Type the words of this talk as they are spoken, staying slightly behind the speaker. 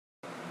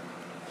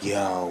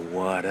Yo,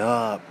 what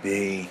up,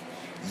 B?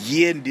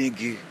 Yeah,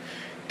 nigga.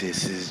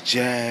 This is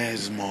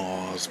Jas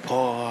Mar's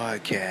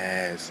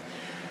Podcast.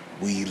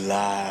 We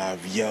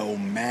live. Yo,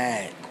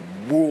 Mac.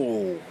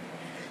 Whoa.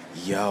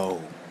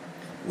 Yo,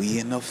 we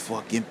in a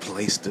fucking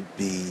place to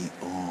be.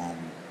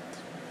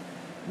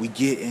 We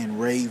getting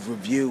rave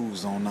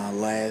reviews on our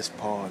last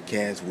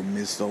podcast with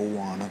Miss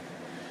Owana.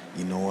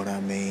 You know what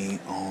I mean?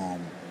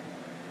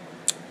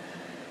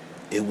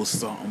 It was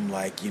something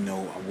like,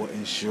 I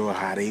wasn't sure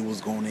how they was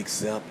going to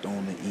accept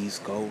on the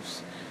East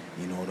Coast.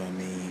 You know what I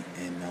mean?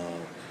 And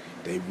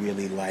they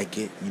really like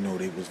it.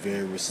 They was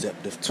very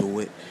receptive to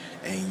it.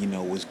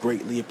 And, was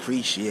greatly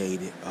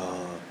appreciated.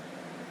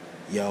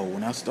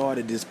 When I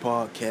started this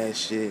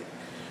podcast shit,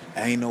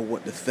 I ain't know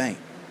what to think.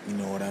 You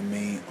know what I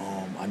mean?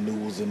 I knew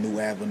it was a new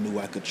avenue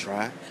I could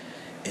try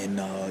and,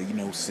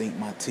 sink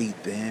my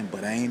teeth in.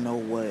 But I ain't know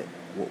what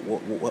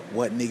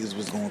niggas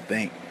was going to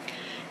think.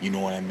 You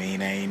know what I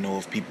mean? I ain't know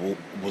if people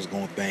was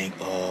gonna think,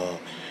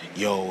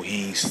 he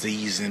ain't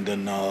seasoned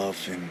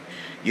enough. And,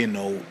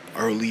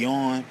 early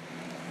on,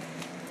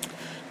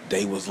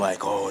 they was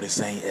like, oh,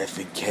 this ain't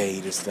F&K,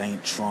 this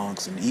ain't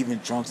Trunks. And even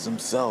Trunks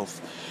himself,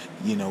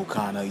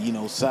 kind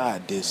of,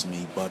 side diss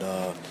me. But,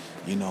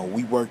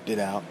 we worked it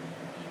out.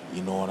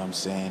 You know what I'm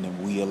saying?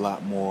 And we a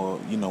lot more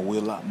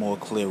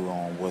clear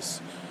on what's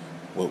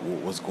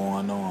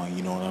going on.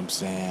 You know what I'm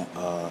saying?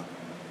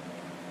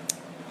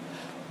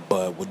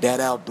 But with that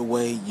out the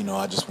way,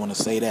 I just want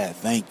to say that.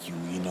 Thank you.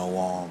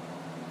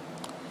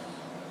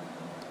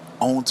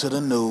 On to the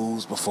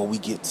news before we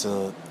get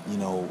to,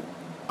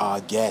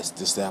 our guest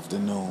this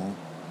afternoon.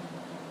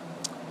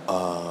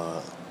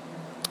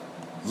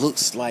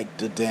 Looks like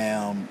the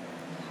damn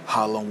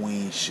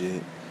Halloween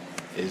shit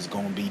is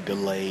going to be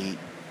delayed.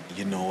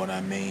 You know what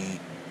I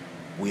mean?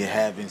 We're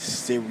having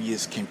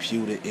serious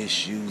computer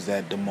issues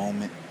at the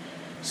moment.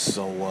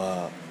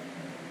 So,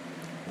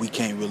 we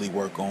can't really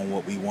work on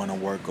what we want to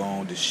work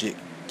on. The shit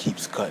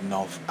keeps cutting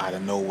off out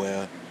of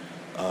nowhere.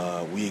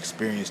 We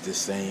experienced the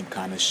same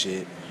kind of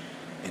shit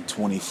in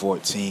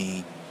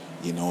 2014.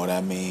 You know what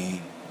I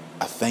mean?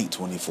 I think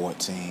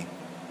 2014.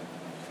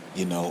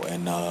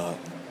 And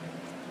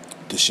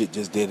the shit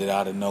just did it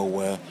out of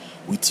nowhere.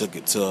 We took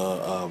it to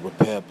a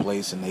repair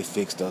place and they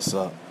fixed us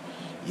up.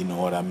 You know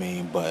what I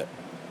mean? But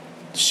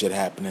the shit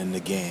happening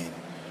again.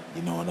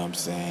 You know what I'm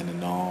saying?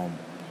 And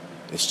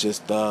it's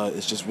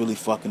just really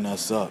fucking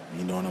us up.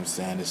 You know what I'm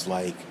saying? It's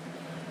like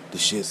the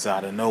shit's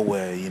out of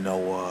nowhere.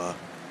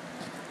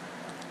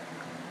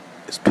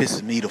 It's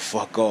pissing me the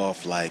fuck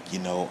off. Like,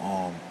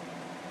 I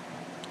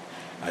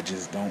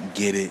just don't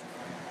get it.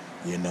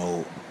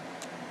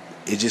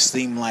 It just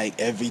seemed like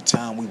every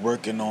time we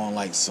working on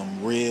like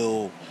some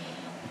real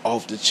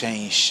off the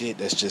chain shit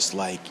that's just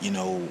like,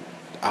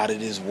 out of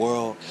this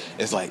world.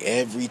 It's like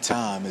every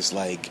time it's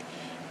like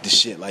the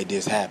shit like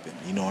this happen.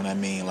 You know what I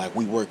mean? Like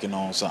we working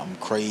on something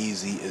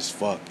crazy as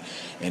fuck.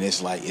 And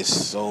it's like, it's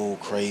so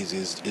crazy.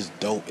 It's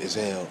dope as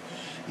hell.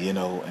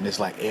 And it's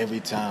like every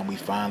time we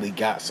finally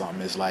got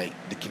something, it's like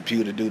the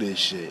computer do this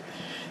shit.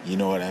 You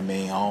know what I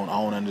mean? I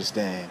don't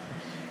understand.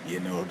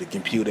 The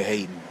computer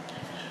hating.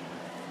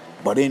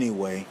 But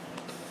anyway,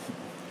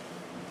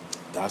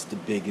 that's the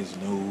biggest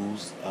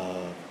news.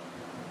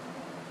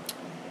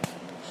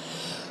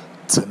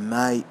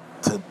 Tonight,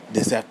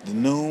 this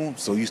afternoon,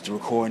 so used to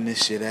recording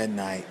this shit at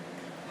night.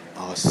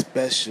 Our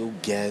special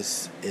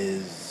guest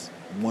is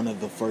one of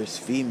the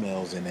first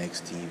females in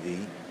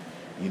XTV.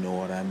 You know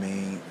what I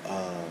mean?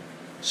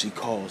 She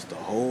caused a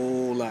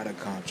whole lot of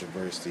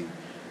controversy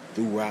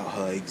throughout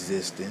her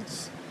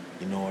existence.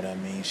 You know what I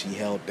mean? She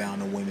held down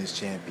the women's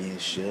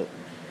championship.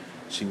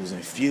 She was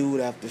in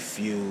feud after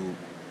feud.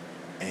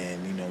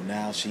 And,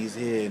 now she's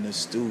here in the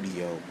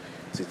studio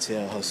to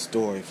tell her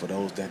story for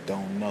those that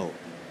don't know.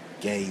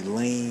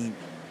 Gaylean,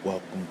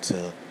 welcome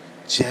to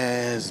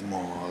Jas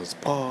Mar's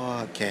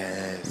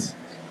Podcast.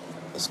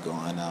 What's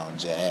going on,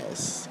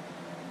 Jas?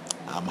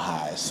 I'm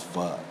high as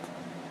fuck.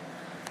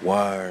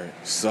 Word.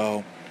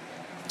 So,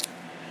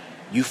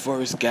 you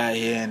first got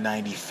here in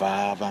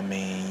 95. I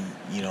mean,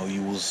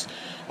 you was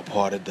a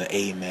part of the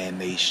A-Man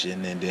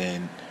Nation and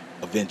then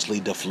eventually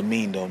the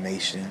Flamingo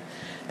Nation.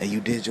 And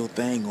you did your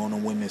thing on the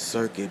women's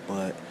circuit,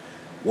 but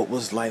what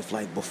was life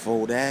like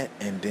before that?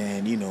 And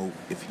then,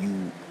 if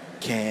you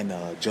can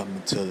jump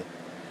into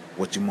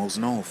what you're most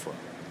known for.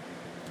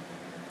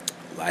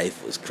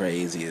 Life was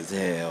crazy as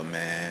hell,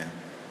 man.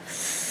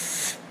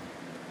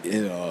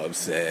 You know what I'm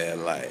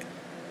saying? Like,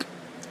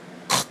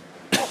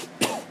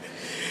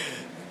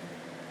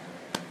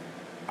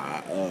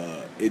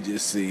 it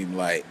just seemed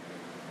like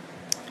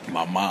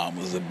my mom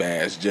was a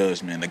bad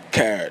judgment of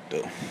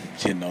character.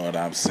 You know what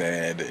I'm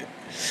saying?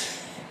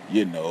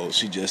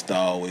 She just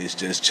always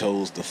just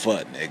chose the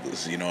fuck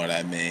niggas. You know what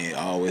I mean?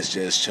 Always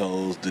just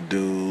chose the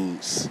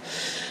dudes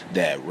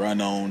that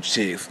run on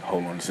chicks.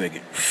 Hold on a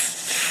second.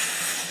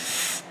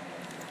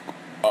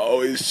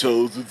 Always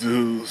chose the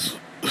dudes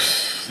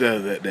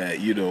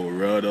that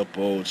run up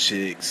on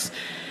chicks,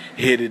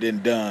 hit it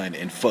and done,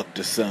 and fuck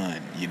the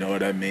son. You know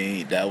what I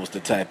mean? That was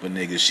the type of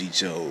nigga she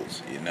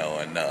chose. And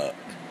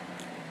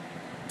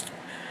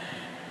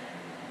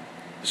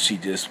she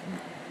just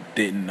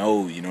didn't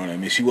know, you know what I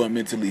mean? She wasn't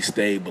mentally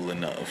stable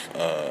enough.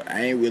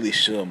 I ain't really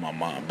sure my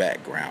mom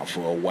background.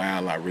 For a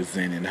while I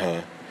resented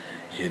her,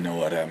 you know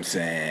what I'm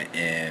saying?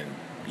 And,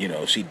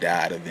 she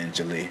died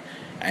eventually.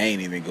 I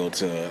ain't even go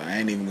to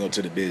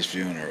the bitch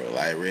funeral,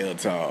 like real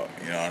talk,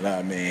 you know what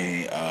I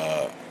mean?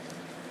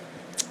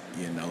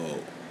 You know,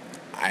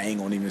 I ain't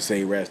gonna even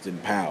say rest in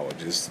power,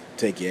 just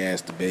take your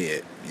ass to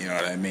bed, you know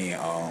what I mean?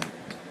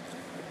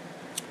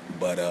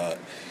 But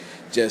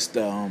just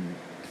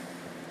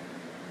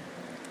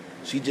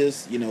she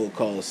just,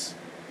 cause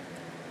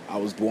I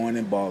was born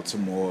in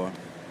Baltimore,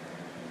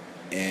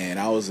 and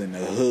I was in the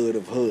hood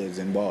of hoods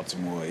in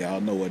Baltimore.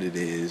 Y'all know what it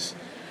is.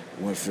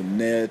 Went from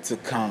there to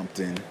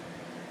Compton,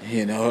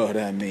 you know what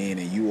I mean?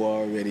 And you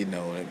already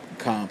know it.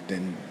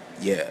 Compton,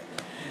 yeah,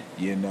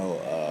 you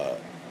know,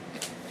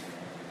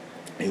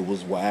 it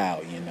was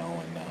wild,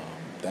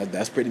 and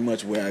that's pretty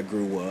much where I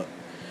grew up,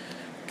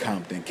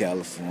 Compton,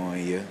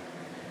 California,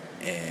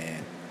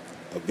 and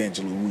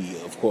eventually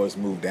we, of course,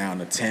 moved down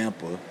to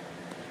Tampa.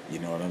 You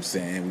know what I'm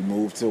saying? We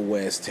moved to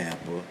West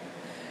Tampa,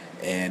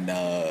 and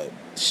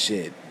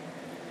shit,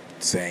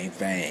 same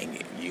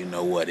thing. You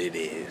know what it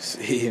is.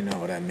 You know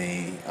what I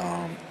mean?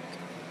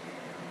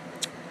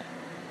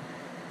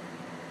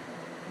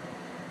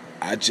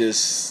 I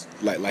just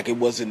like it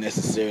wasn't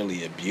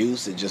necessarily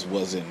abuse. It just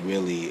wasn't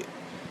really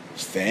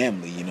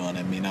family. You know what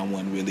I mean? I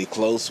wasn't really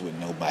close with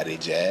nobody,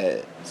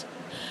 Jazz.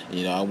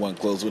 I wasn't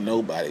close with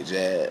nobody,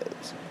 Jazz.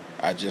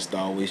 I just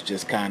always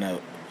just kind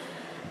of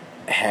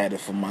had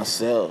it for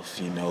myself,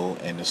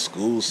 and the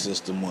school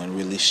system wasn't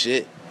really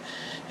shit.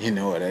 You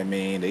know what I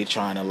mean? They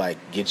trying to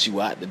get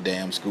you out the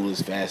damn school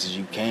as fast as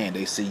you can.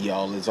 They see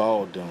y'all as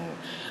all doomed.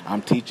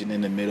 I'm teaching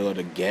in the middle of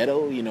the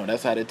ghetto.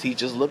 That's how the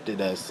teachers looked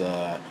at us.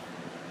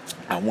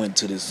 I went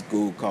to this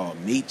school called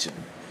Meacham.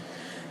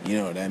 You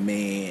know what I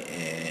mean?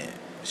 And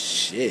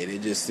shit,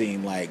 it just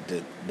seemed like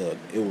it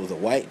was a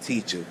white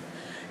teacher.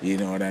 You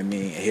know what I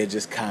mean? He'll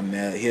just come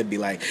there. He'll be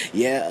like, 2 +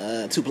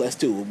 2,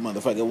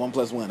 motherfucker, 1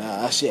 +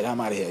 1. Shit, I'm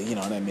out of here. You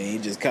know what I mean? He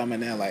just coming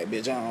there like,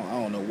 bitch, I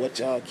don't know what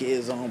y'all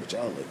kids on, but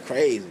y'all look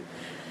crazy.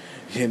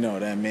 You know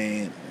what I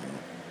mean?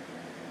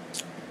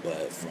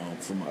 But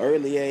from an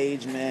early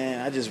age,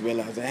 man, I just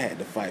realized I had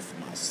to fight for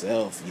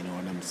myself. You know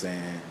what I'm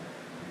saying?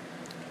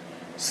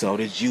 So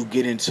did you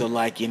get into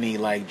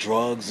any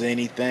drugs or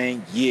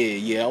anything?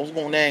 Yeah, I was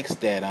gonna ask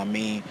that. I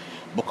mean,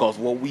 because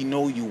what we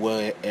know you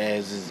were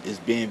as is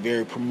being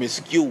very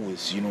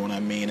promiscuous, you know what I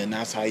mean? And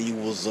that's how you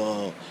was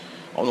I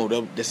don't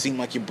know, that seemed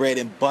like your bread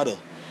and butter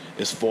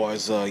as far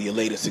as your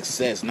later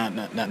success.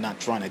 Not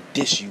trying to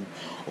diss you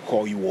or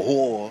call you a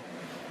whore,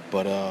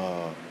 but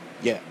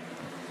yeah.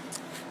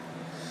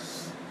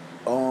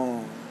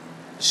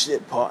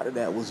 Shit, part of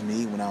that was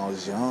me when I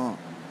was young.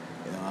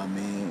 You know what I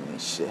mean?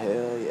 Shit,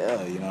 hell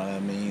yeah, you know what I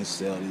mean?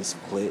 Sell this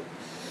clip.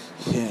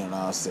 You know what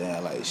I'm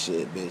saying? Like,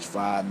 shit, bitch,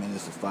 5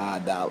 minutes for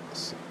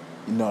 $5.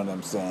 You know what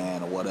I'm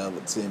saying? Or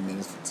whatever, 10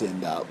 minutes for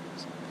 $10.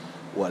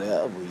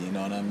 Whatever, you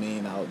know what I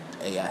mean? I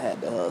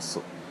had to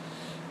hustle.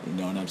 You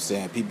know what I'm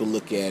saying? People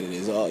look at it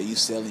as, you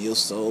selling your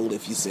soul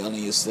if you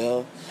selling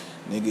yourself.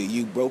 Nigga,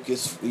 you broke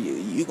as...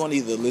 You gonna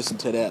either listen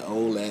to that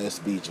old-ass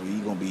speech or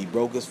you gonna be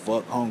broke as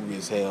fuck, hungry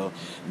as hell,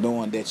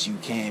 knowing that you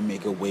can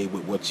make a way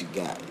with what you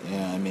got. You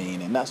know what I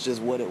mean? And that's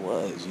just what it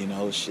was,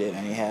 Shit, I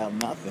ain't have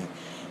nothing.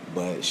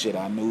 But shit,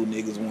 I knew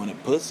niggas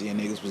wanted pussy and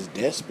niggas was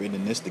desperate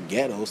and it's the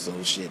ghetto,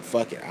 so shit,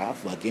 fuck it. I'll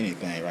fuck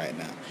anything right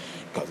now.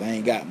 Cause I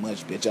ain't got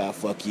much, bitch, I'll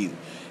fuck you.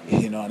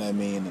 You know what I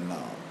mean? And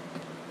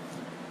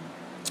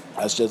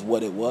that's just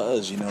what it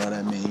was, you know what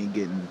I mean?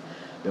 Getting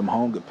them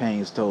hunger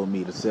pains told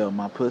me to sell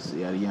my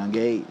pussy at a young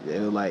age. It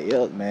was like,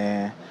 yuck,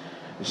 man.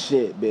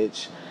 Shit,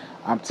 bitch.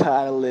 I'm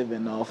tired of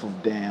living off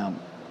of damn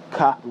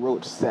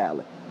cockroach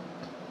salad.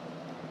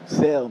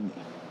 Sell me.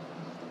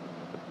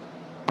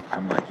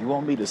 I'm like, you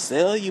want me to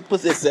sell you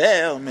pussy?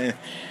 Sell me.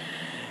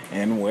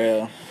 And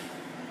well,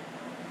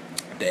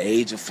 at the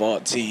age of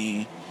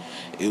 14,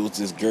 it was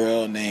this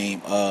girl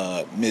named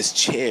Miss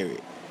Cherry.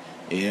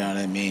 You know what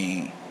I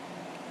mean?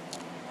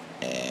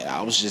 And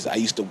I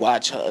used to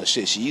watch her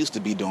shit. She used to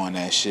be doing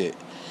that shit.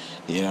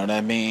 You know what I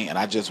mean? And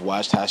I just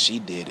watched how she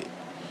did it.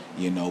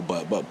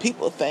 But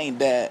people think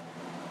that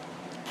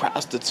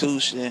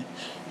prostitution...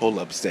 Hold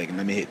up a second.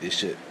 Let me hit this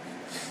shit.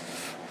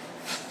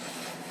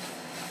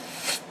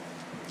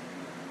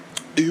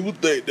 People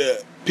think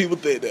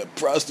that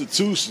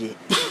prostitution...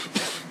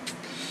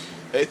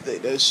 They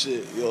think that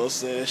shit, you know what I'm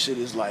saying? That shit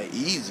is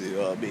easy. You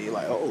know what I mean?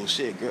 Like, oh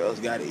shit, girls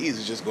got it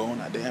easy just going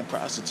out there and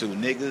prostitute.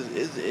 Niggas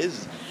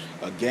is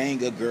a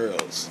gang of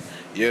girls.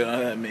 You know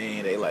what I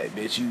mean? They like,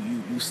 bitch,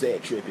 you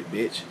sad tripping, bitch.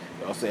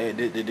 You know what I'm saying?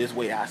 This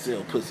way I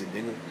sell pussy, nigga.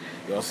 You know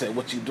what I'm saying?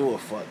 What you doing,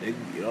 fuck,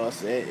 nigga? You know what I'm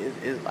saying?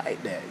 It's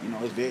like that.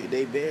 It's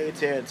very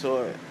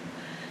territorial.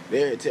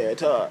 Very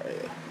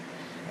territorial.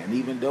 And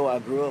even though I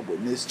grew up with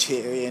Miss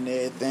Cherry and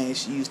everything,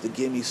 she used to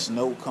give me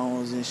snow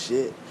cones and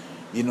shit.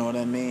 You know what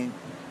I mean?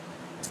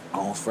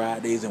 On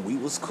Fridays, and we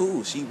was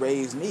cool. She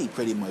raised me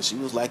pretty much. She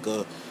was like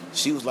a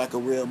She was like a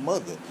real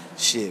mother.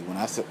 Shit, when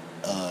I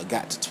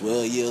got to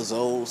 12 years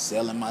old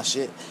selling my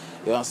shit,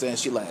 you know what I'm saying?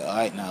 She like, all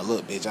right, now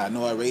look, bitch, I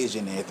know I raised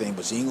you and everything,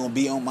 but you ain't gonna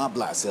be on my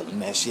block selling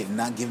that shit and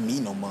not giving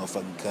me no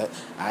motherfucking cut.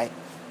 All right?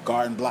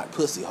 Garden block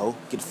pussy, hoe.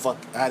 Get the fuck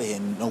out of here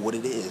and know what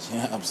it is. You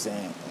know what I'm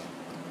saying?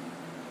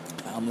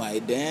 I'm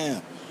like,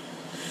 damn.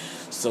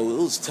 So it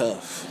was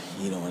tough.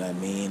 You know what I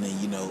mean? And,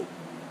 you know,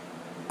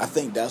 I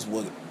think that's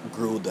what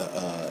grew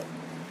the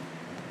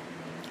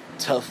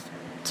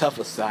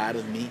tougher side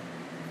of me,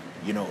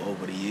 you know,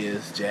 over the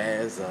years.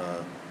 Jazz,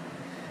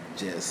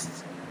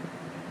 just,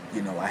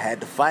 you know, I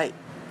had to fight.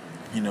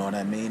 You know what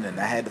I mean? And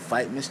I had to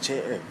fight Miss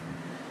Cherry.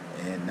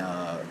 And,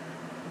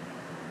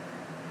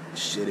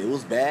 shit, it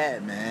was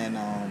bad, man.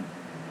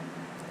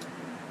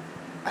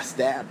 I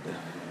stabbed her,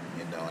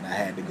 you know, and I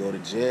had to go to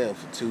jail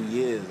for 2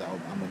 years.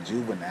 I'm a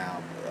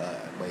juvenile,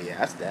 but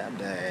yeah, I stabbed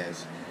her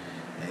ass.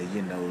 And,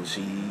 you know,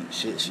 she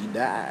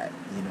died,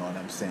 you know what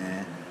I'm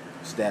saying?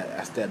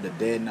 I stabbed her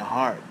dead in the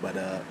heart, but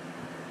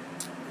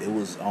it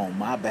was on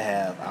my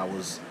behalf. I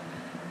was,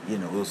 you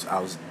know,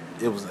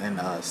 it was in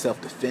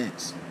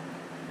self-defense.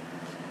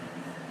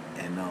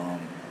 And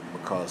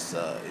because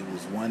it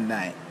was one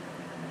night,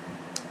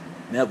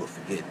 never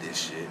forget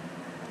this shit,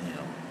 you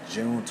know,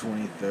 June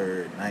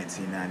 23rd,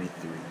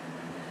 1993.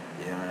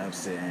 You know what I'm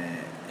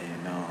saying?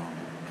 And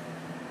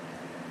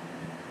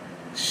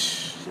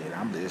shit,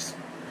 I'm just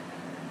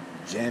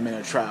jamming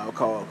a Tribe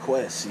Called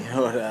Quest, you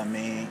know what I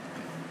mean?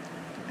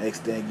 Next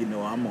thing you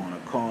know, I'm on a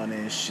corner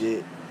and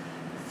shit,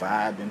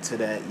 vibing to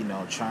that, you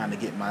know, trying to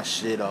get my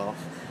shit off,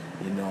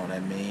 you know what I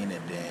mean?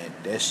 And then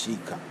that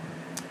shit come.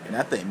 And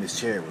I think Miss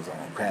Cherry was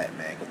on crack,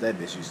 man, because that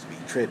bitch used to be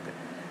tripping.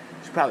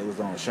 She probably was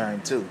on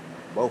Sherm too,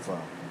 both of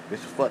them.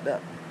 Bitch was fucked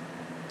up.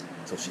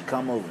 So she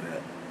come over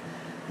there,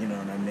 you know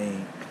what I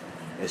mean?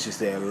 And she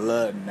said,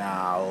 look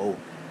now,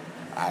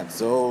 I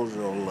told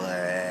you,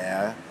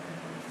 lad,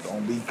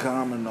 don't be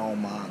coming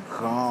on my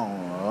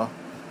corner,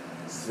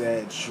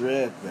 said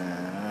tripping,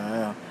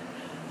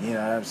 you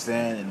know what I'm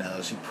saying?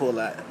 And she pulled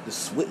out the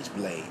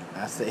switchblade.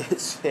 I said,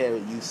 Cherry,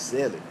 you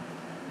silly.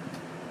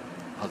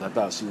 Because I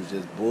thought she was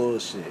just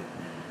bullshit.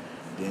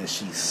 Then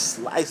she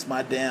sliced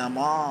my damn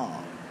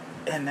arm,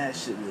 and that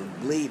shit was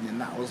bleeding,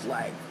 and I was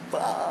like,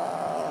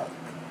 fuck.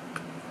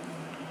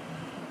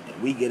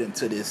 And we get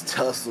into this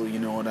tussle, you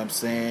know what I'm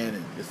saying?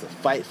 And it's a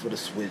fight for the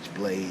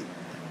switchblade,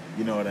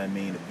 you know what I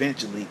mean?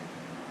 Eventually,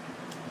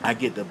 I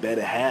get the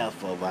better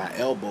half of her. I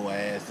elbow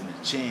ass in the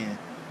chin,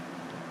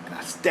 and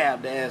I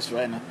stabbed the ass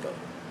right in the throat,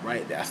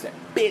 right there. I said,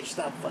 bitch,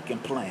 stop fucking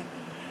playing.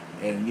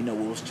 And, you know,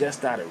 it was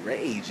just out of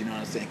rage, you know what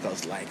I'm saying?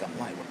 Because, like, I'm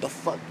like, what the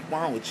fuck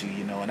wrong with you,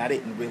 you know? And I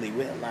didn't really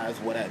realize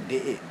what I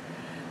did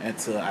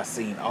until I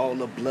seen all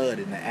the blood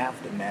in the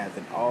aftermath,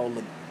 and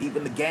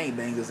even the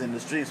gangbangers in the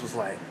streets was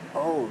like,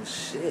 oh,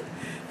 shit.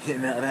 You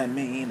know what I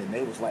mean? And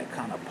they was, like,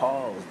 kind of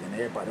paused, and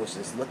everybody was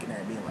just looking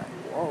at me like,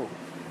 whoa.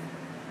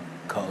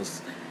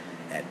 Because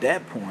at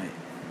that point,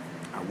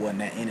 I wasn't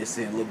that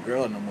innocent little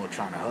girl no more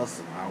trying to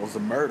hustle. I was a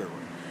murderer.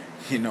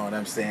 You know what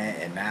I'm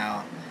saying? And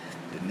now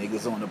the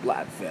niggas on the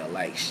block felt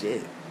like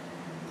shit.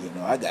 You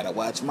know, I gotta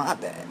watch my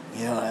back.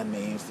 You know what I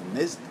mean? From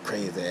this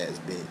crazy ass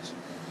bitch.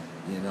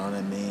 You know what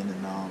I mean?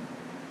 And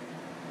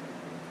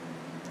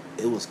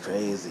it was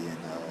crazy. And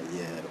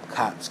yeah, the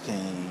cops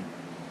came.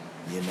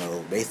 You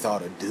know, they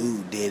thought a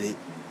dude did it,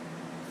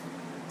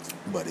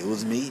 but it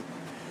was me.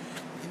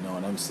 You know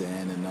what I'm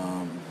saying? And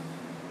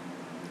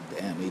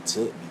damn, they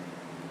took me.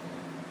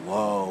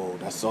 Whoa,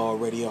 that's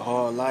already a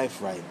hard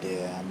life right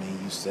there. I mean,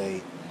 you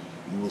say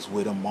you was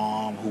with a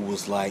mom who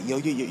was like, yo,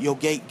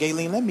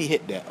 Gaylean, let me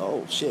hit that.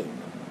 Oh, shit.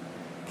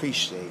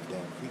 Appreciate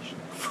that.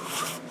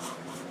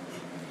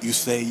 You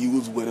say you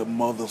was with a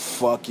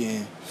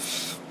motherfucking,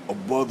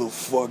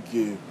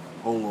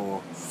 hold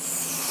on.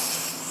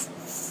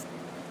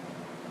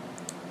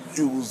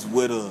 You was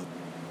with a,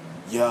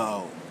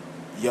 yo,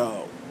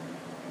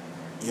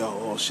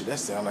 oh shit, that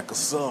sound like a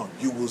song.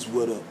 You was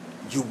with a,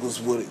 you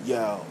was with it,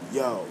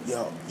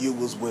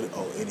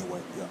 oh,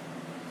 anyway, yo.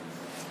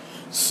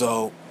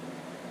 So,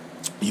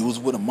 you was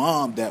with a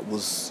mom that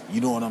was,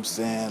 you know what I'm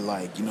saying,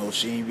 like, you know,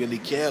 she ain't really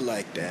care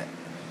like that.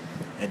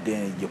 And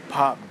then your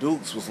Pop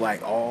Dukes was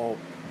like all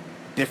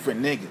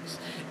different niggas.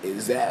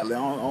 Exactly.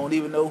 I don't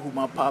even know who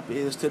my papa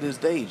is to this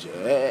day,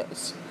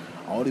 Jazz.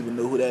 I don't even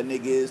know who that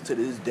nigga is to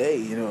this day,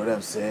 you know what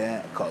I'm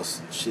saying?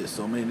 Cause shit,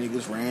 so many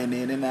niggas ran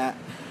in and out.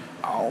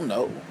 I don't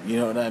know, you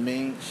know what I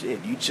mean?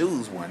 Shit, you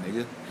choose one,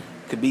 nigga.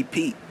 Could be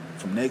Pete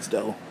from next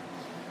door.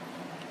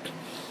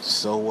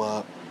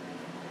 So,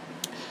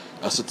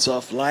 that's a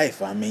tough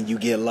life. I mean, you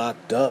get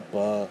locked up.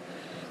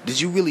 Did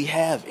you really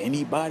have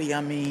anybody,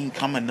 I mean,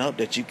 coming up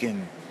that you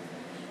can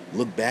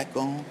look back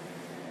on?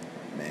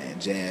 Man,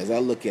 Jazz, I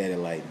look at it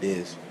like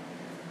this.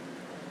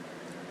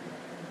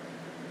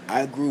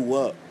 I grew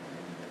up,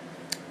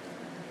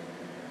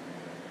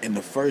 and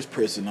the first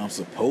person I'm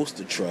supposed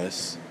to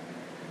trust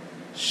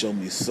showed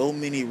me so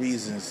many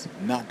reasons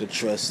not to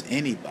trust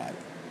anybody.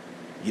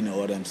 You know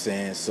what I'm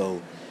saying?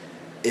 So,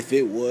 if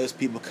it was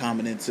people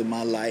coming into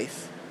my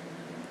life,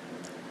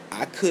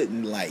 I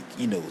couldn't, like,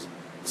 you know,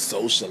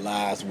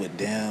 socialize with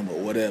them or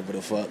whatever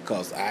the fuck,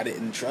 cause I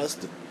didn't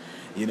trust her.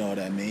 You know what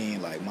I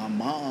mean? Like my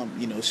mom,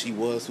 she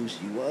was who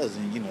she was,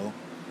 and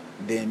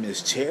then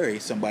Miss Cherry,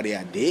 somebody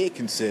I did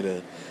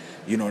consider,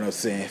 what I'm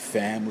saying,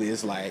 family,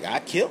 is like I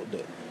killed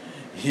her.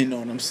 You know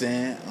what I'm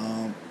saying?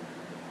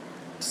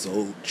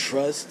 So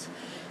trust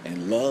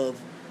and love,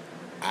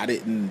 I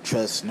didn't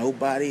trust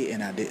nobody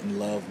and I didn't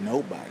love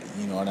nobody.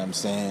 You know what I'm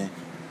saying?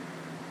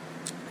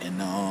 And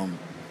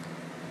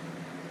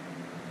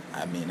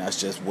that's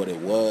just what it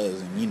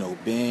was.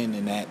 And being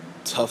in that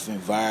tough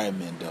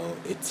environment though,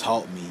 it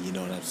taught me, you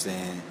know what I'm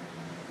saying?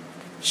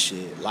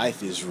 Shit,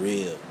 life is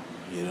real.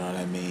 You know what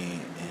I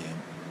mean? And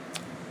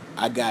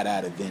I got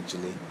out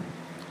eventually.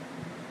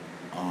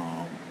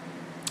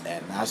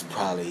 And that's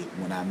probably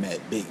when I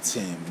met Big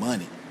Ten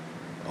Money.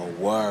 A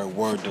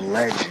word to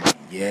legend.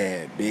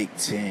 Yeah, Big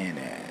Ten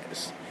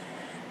ass.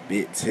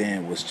 Big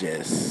Ten was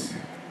just,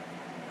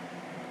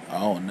 I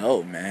don't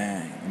know,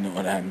 man. You know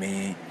what I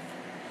mean?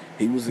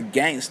 He was a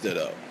gangster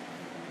though.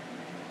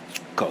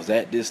 Cause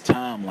at this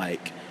time,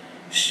 like,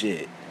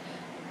 shit,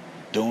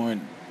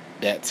 during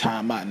that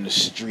time out in the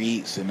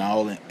streets and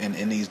all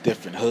in these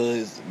different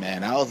hoods,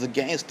 man, I was a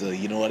gangster.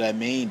 You know what I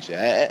mean,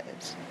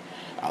 Jas?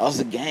 I was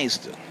a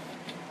gangster.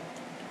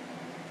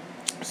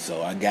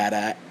 So I got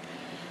out,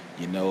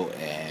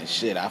 and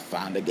shit, I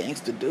found a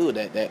gangster dude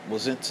that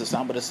was into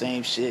some of the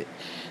same shit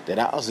that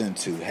I was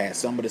into, had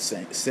some of the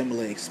same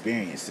similar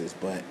experiences,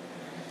 but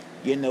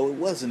it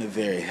wasn't a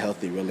very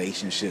healthy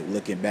relationship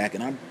looking back,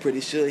 and I'm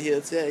pretty sure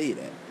he'll tell you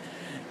that.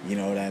 You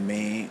know what I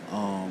mean?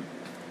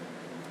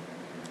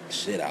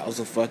 Shit, I was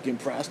a fucking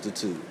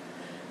prostitute.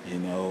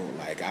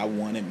 Like I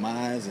wanted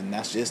mines, and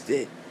that's just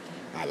it.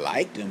 I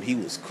liked him, he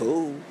was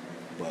cool,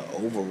 but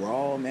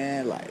overall,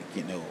 man, like,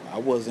 I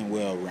wasn't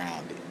well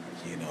rounded.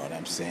 You know what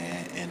I'm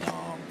saying? And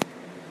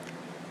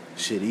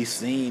shit, he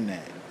seen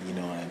that. You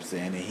know what I'm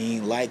saying? And he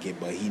ain't like it,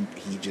 but he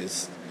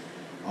just,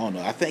 I don't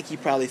know. I think he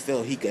probably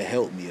felt he could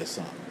help me or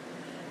something.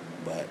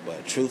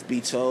 But truth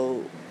be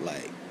told,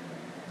 like,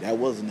 that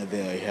wasn't a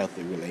very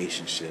healthy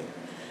relationship.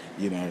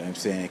 You know what I'm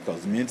saying?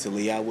 Because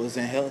mentally I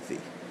wasn't healthy.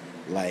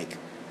 Like,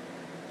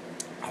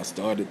 I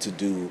started to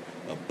do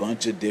a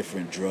bunch of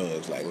different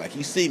drugs. Like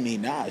you see me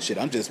now, shit,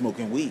 I'm just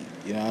smoking weed.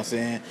 You know what I'm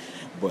saying?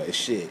 But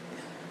shit,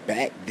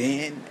 back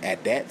then,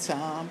 at that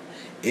time,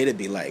 it'd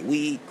be like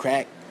weed,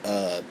 crack,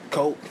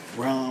 coke,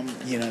 rum,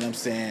 you know what I'm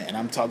saying? And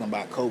I'm talking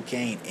about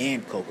cocaine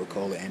and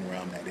Coca-Cola and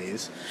rum, that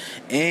is.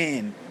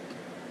 And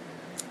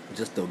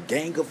just a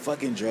gang of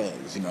fucking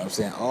drugs, you know what I'm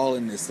saying? All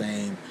in the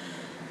same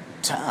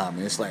time.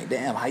 And it's like,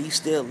 damn, how you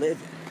still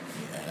living?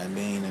 You know what I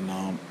mean?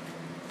 And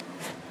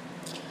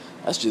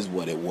that's just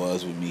what it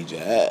was with me,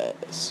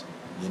 Jas.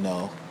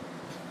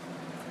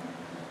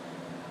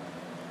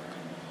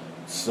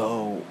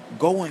 So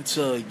going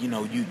to,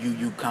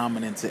 you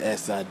coming into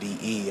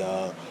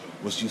SIDE,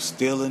 was you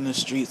still in the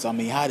streets? I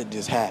mean, how did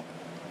this happen?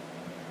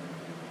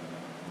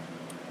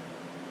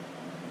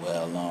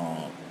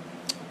 Well,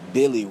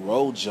 Billy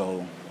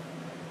Rojo,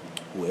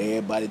 who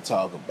everybody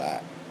talk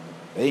about,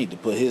 they need to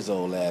put his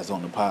old ass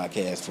on the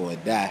podcast for a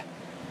die.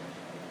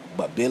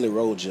 But Billy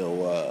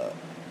Rojo,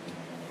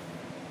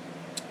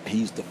 he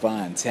used to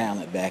find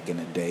talent back in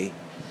the day.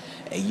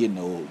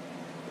 And,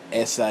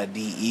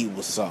 SIDE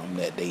was something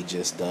that they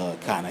just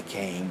kind of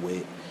came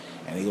with.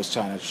 And he was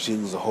trying to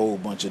choose a whole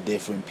bunch of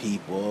different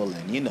people.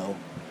 And,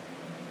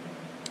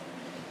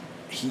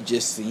 he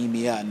just seen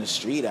me out in the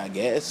street, I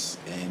guess.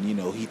 And,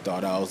 he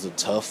thought I was a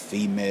tough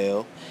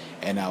female.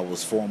 And I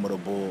was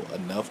formidable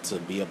enough to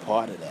be a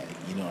part of that.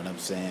 You know what I'm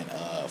saying?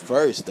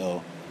 First,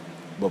 though.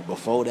 But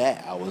before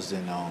that, I was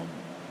in,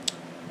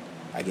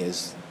 I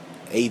guess,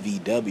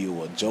 AVW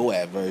or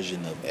Joab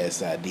version of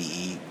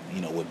SIDE,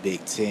 with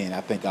Big Ten.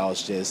 I think I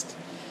was just,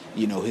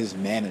 his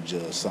manager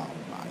or something,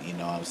 you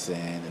know what I'm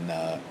saying?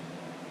 And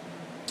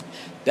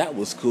that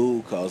was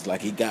cool because,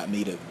 like, he got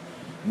me to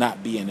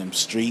not be in them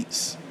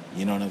streets,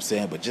 you know what I'm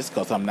saying? But just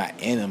because I'm not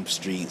in them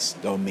streets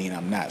don't mean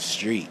I'm not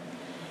street,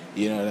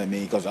 you know what I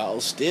mean? Because I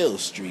was still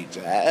street,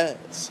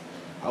 Jas.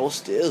 I was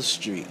still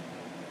street.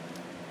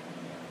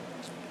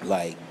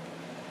 Like,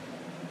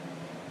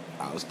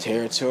 I was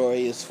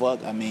territorial as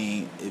fuck. I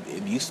mean,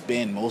 if you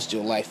spend most of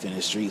your life in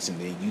the streets and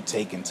then you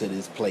take into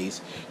this place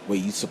where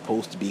you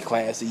supposed to be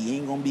classy, you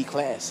ain't gonna be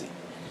classy.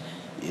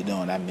 You know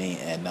what I mean?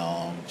 And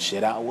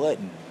shit, I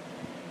wasn't.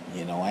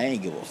 I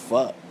ain't give a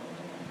fuck.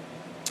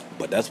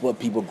 But that's what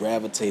people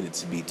gravitated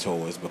to me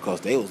towards,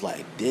 because they was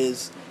like,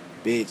 this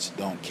bitch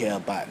don't care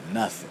about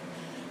nothing.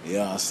 You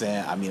know what I'm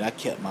saying? I mean, I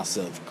kept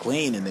myself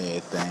clean and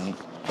everything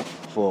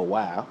for a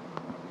while,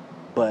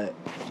 but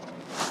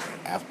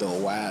after a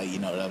while, you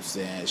know what I'm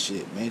saying,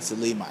 shit,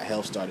 mentally my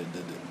health started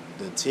to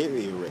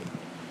deteriorate.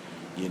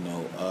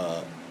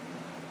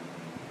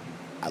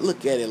 I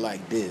look at it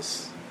like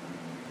this: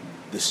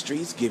 the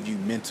streets give you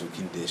mental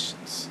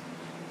conditions.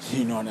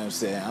 You know what I'm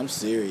saying? I'm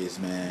serious,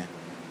 man.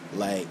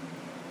 Like,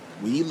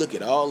 when you look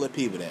at all the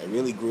people that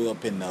really grew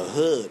up in the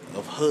hood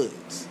of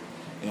hoods,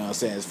 you know what I'm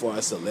saying, as far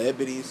as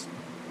celebrities,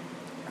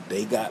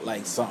 they got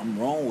like something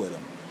wrong with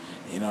them.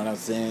 You know what I'm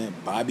saying?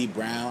 Bobby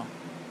Brown,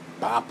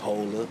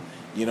 bipolar.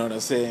 You know what I'm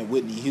saying?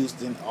 Whitney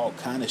Houston, all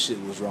kind of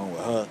shit was wrong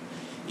with her.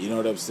 You know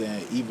what I'm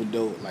saying? Even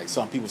though, like,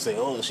 some people say,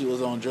 oh, she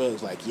was on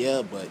drugs. Like,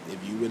 yeah, but if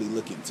you really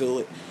look into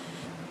it,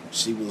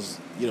 she was,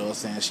 you know what I'm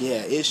saying? She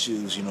had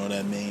issues, you know what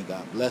I mean?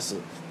 God bless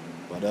her.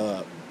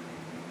 But,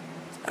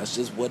 that's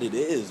just what it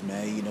is,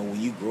 man. You know, when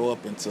you grow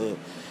up into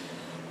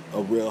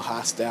a real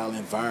hostile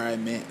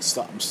environment,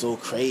 something so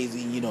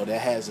crazy, you know, that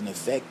has an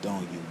effect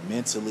on you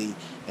mentally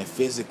and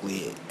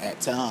physically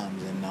at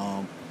times.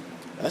 And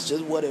that's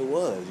just what it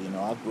was. You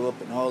know, I grew up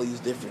in all these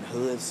different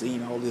hoods,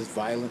 seeing all this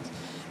violence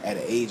at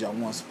an age I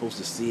wasn't supposed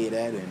to see it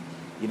at, and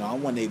you know, I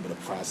wasn't able to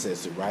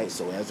process it right.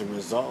 So as a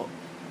result,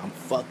 I'm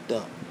fucked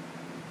up.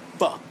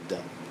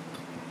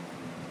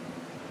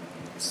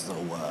 So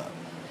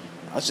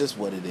that's just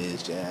what it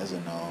is, Jazz.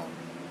 And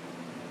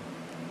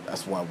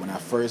that's why when I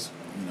first,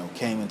 you know,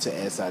 came into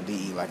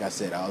SIDE, like I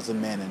said, I was a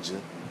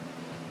manager,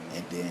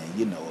 and then,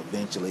 you know,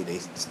 eventually they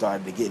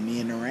started to get me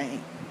in the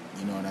ring.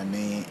 You know what I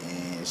mean?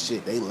 And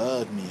shit, they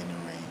loved me in the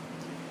ring.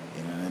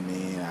 You know what I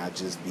mean? I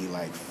just be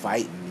like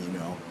fighting, you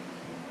know.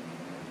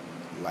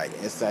 Like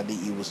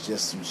SIDE was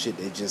just some shit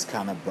they just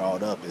kind of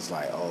brought up. It's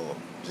like, oh,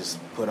 just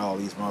put all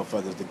these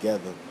motherfuckers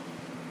together.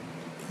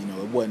 You know,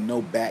 it wasn't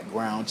no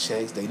background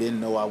checks. They didn't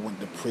know I went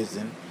to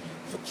prison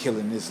for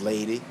killing this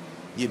lady.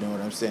 You know what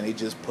I'm saying? They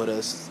just put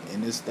us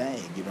in this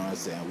thing. You know what I'm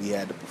saying? We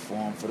had to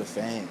perform for the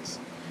fans.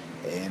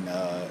 And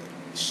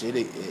shit,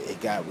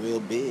 it got real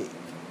big.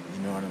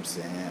 You know what I'm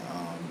saying?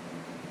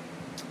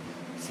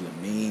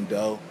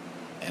 Flamindo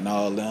and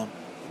all them.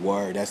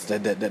 Word, that's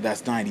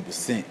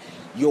 90%.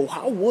 Yo,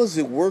 how was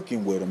it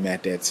working with them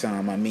at that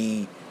time? I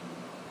mean,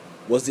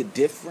 was it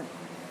different?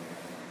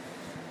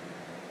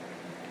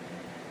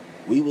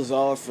 We was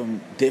all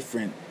from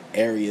different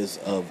areas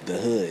of the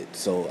hood,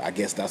 so I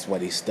guess that's why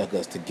they stuck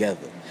us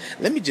together.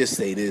 Let me just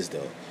say this,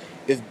 though.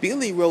 If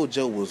Billy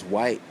Rojo was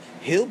white,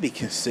 he'll be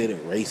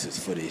considered racist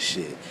for this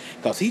shit.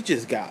 Because he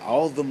just got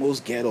all the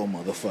most ghetto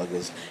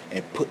motherfuckers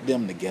and put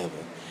them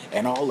together.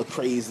 And all the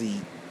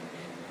crazy,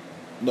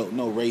 no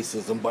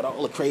racism, but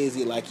all the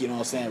crazy, like, you know what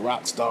I'm saying,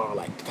 rock star,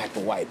 like, type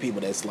of white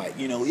people that's like,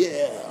 you know,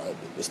 yeah,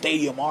 the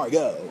Stadium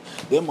Argo.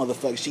 Them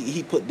motherfuckers,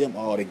 he put them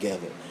all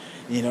together.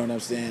 You know what I'm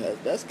saying?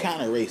 That's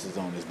kind of racist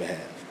on his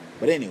behalf.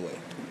 But anyway.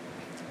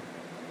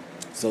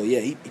 So, yeah,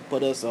 he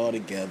put us all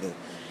together.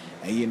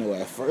 And, you know,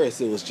 at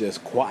first it was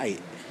just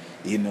quiet.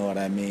 You know what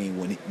I mean?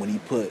 When he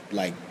put,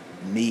 like,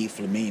 me,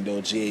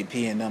 Flamindo, GAP,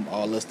 and them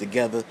all us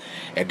together.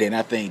 And then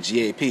I think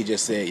GAP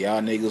just said,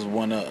 y'all niggas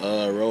want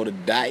to roll the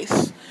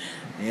dice.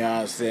 You know what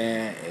I'm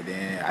saying? And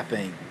then I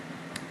think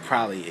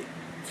probably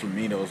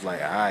Flamindo was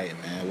like, all right,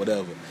 man,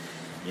 whatever.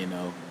 You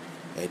know?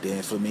 And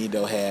then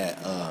Flamindo had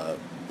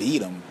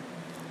beat him.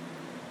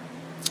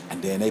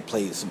 And then they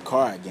played some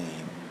card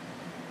game.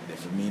 And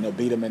Flamindo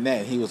beat him in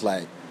that. He was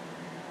like,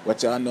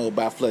 what y'all know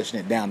about flushing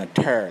it down a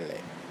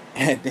toilet?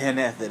 And then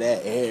after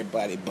that,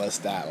 everybody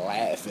bust out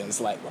laughing. It's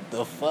like, what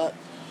the fuck?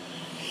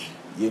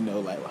 You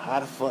know, like, well, how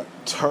the fuck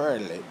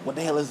toilet? What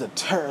the hell is a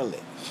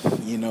toilet?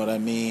 You know what I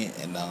mean?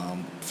 And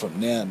from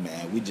there,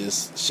 man, we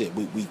just, shit,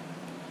 we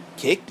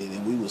kicked it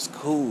and we was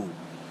cool.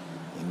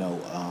 You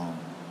know,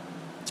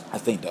 I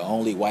think the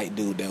only white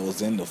dude that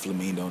was in the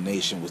Flamindo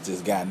Nation was this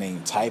guy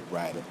named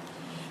Typewriter.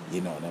 You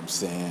know what I'm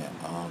saying?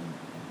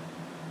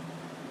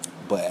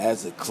 But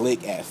as a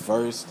clique at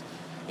first,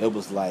 it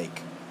was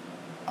like,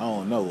 I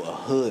don't know, a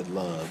hood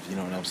love, you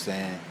know what I'm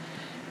saying?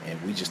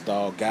 And we just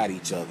all got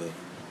each other.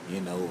 You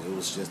know, it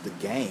was just a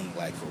gang,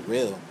 like, for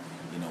real.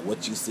 You know,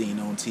 what you seen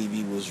on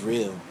TV was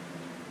real.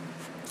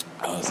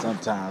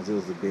 Sometimes it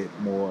was a bit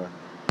more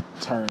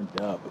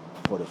turned up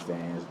for the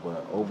fans,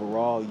 but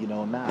overall, you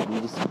know, we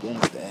was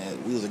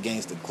a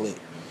gangster clique.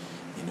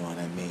 You know what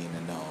I mean?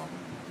 And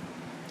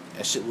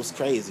that shit was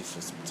crazy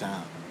for some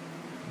time.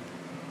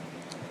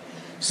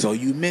 So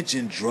you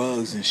mentioned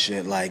drugs and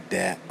shit like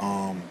that.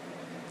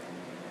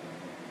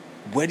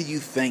 Where do you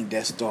think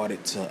that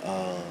started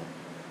to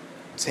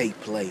take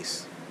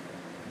place?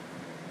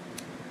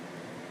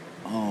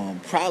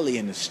 Probably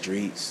in the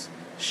streets.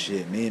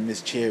 Shit, me and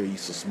Miss Cherry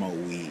used to smoke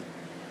weed.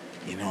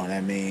 You know what I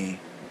mean?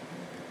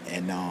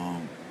 And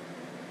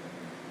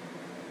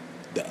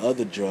the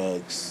other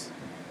drugs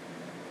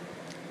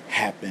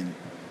happened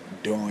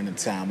during the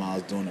time I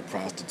was doing the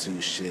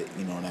prostitute shit.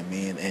 You know what I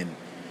mean? And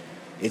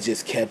it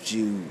just kept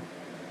you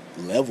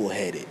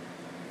level-headed.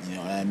 You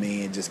know what I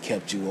mean? It just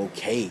kept you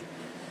okay.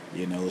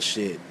 You know,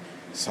 shit.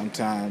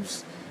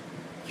 Sometimes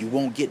you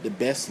won't get the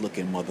best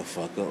looking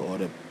motherfucker or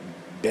the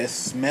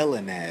best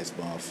smelling ass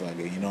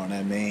motherfucker. You know what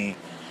I mean?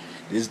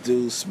 This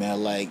dude smell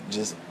like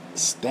just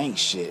stank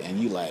shit, and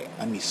you like,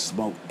 let me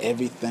smoke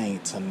everything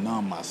to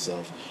numb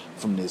myself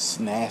from this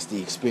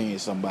nasty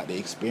experience I'm about to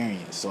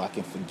experience, so I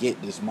can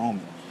forget this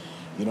moment.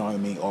 You know what I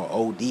mean? Or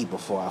OD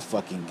before I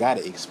fucking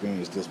gotta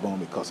experience this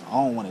moment, because I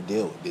don't want to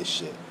deal with this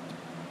shit.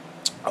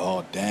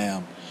 Oh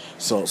damn!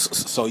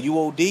 So you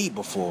OD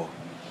before?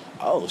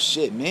 Oh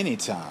shit, many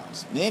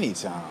times.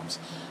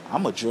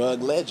 I'm a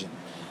drug legend.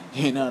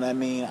 You know what I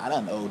mean? I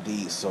done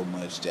OD'd so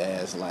much,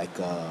 Jazz. Like,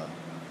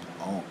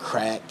 on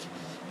crack,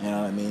 you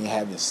know what I mean,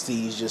 having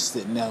seizures,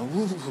 sitting there,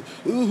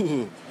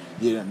 ooh,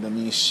 you know what I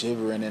mean,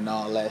 shivering and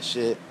all that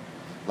shit.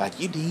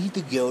 Like, you need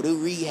to go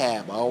to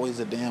rehab.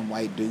 Always a damn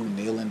white dude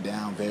kneeling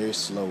down very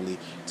slowly,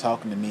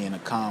 talking to me in a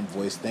calm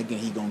voice, thinking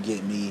he gonna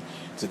get me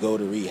to go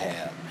to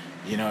rehab.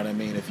 You know what I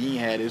mean? If you ain't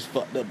had this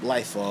fucked up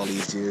life for all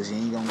these years, you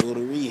ain't gonna go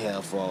to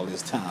rehab for all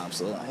this time.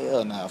 So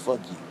hell nah, fuck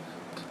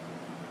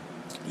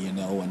you. You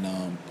know, and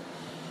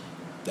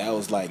that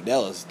was a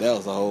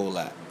whole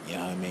lot. You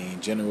know what I mean?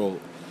 General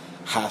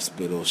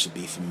Hospital should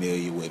be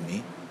familiar with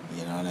me.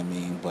 You know what I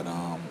mean? But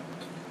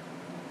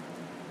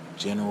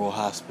General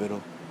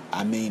Hospital.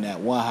 I mean that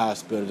one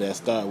hospital that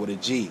started with a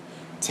G,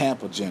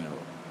 Tampa General.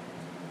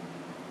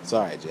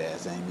 Sorry,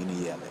 Jazz, I ain't mean to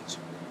yell at you.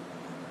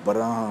 But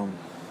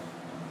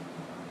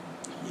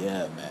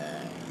yeah,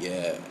 man,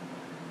 yeah.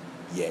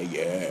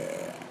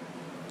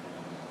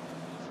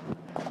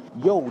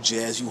 Yo,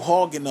 Jazz, you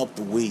hogging up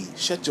the weed.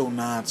 Shut your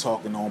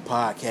non-talking on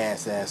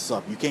podcast ass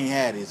up. You can't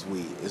have this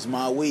weed. It's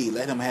my weed.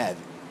 Let him have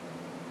it.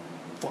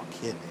 Fuck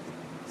him,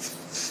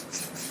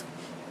 nigga.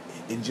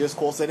 And just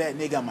cause of that,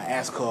 nigga, I'ma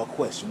ask her a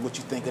question. What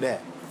you think of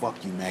that?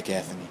 Fuck you,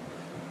 McAfee.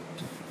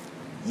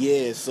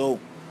 Yeah, so,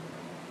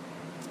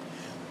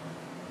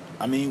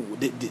 I mean,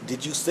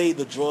 did you say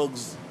the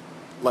drugs,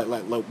 like,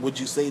 would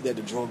you say that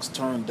the drugs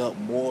turned up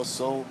more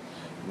so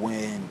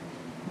when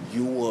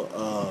you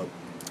were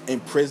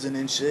in prison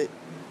and shit?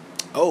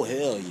 Oh,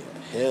 hell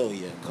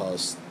yeah,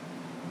 cause,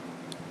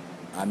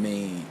 I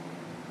mean,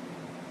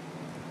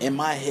 in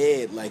my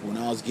head, like, when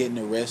I was getting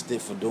arrested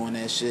for doing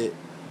that shit,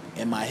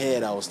 in my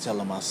head, I was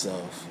telling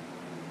myself,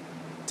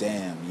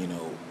 damn, you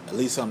know, at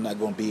least I'm not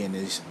gonna be in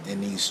these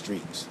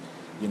streets.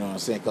 You know what I'm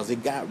saying? Because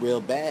it got real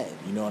bad.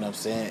 You know what I'm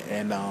saying?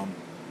 And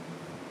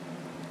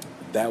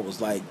that was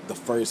like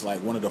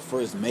one of the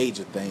first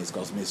major things.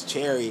 Because Miss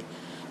Cherry,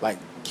 like,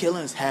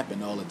 killings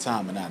happen all the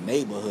time in our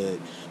neighborhood.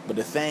 But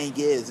the thing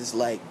is, it's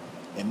like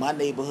in my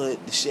neighborhood,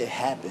 the shit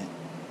happened,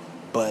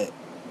 but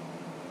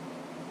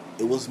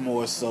it was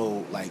more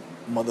so like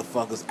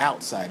motherfuckers,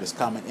 outsiders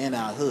coming in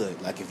our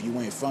hood. Like, if you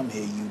ain't from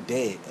here, you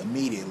dead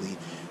immediately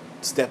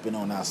stepping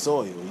on our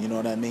soil. You know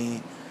what I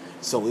mean?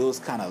 So it was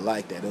kind of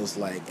like that. It was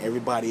like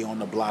everybody on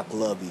the block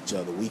love each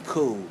other. We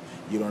cool.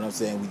 You know what I'm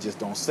saying? We just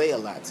don't say a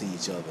lot to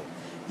each other.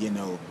 You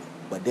know?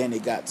 But then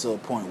it got to a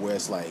point where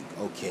it's like,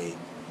 okay,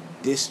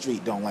 this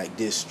street don't like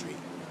this street.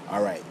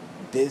 All right,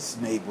 this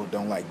neighbor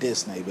don't like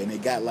this neighbor. And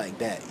it got like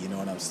that. You know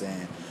what I'm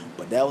saying?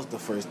 But that was the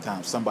first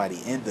time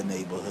somebody in the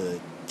neighborhood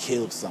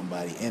killed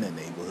somebody in a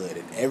neighborhood.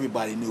 And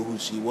everybody knew who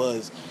she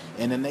was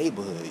in the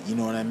neighborhood. You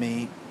know what I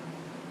mean?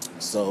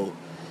 So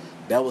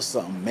that was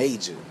something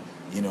major.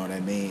 You know what I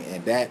mean?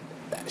 And that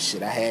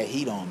shit, I had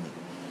heat on me.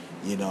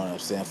 You know what I'm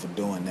saying? For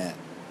doing that.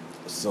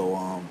 So,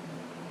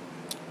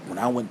 when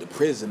I went to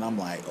prison, I'm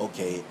like,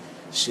 okay,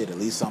 shit, at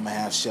least I'm going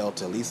to have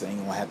shelter. At least I ain't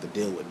going to have to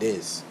deal with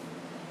this.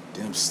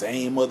 Them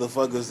same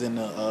motherfuckers in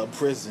the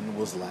prison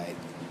was like,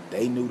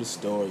 they knew the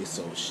story.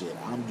 So, shit,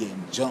 I'm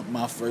getting jumped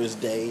my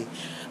first day.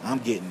 I'm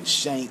getting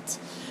shanked,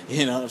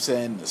 you know what I'm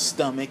saying, the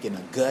stomach and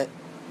the gut.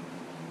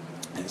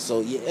 And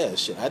so, yeah,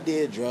 shit, I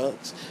did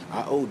drugs.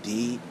 I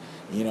OD'd.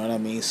 You know what I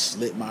mean?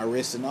 Slit my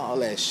wrist and all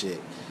that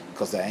shit.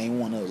 Because I ain't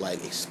want to,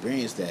 like,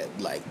 experience that.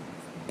 Like,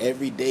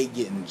 every day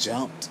getting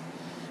jumped.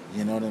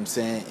 You know what I'm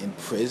saying? In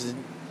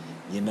prison.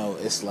 You know,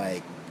 it's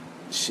like,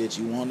 shit,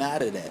 you want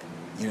out of that.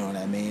 You know what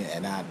I mean?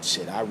 And I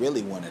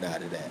really wanted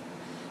out of that.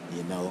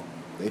 You know?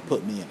 They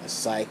put me in a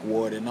psych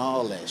ward and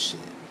all that shit.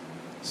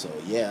 So,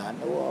 yeah, I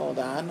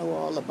know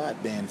all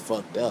about being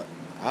fucked up.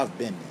 I've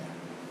been there.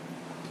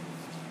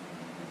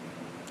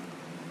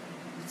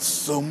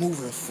 So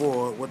moving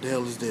forward, what the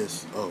hell is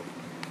this? Oh,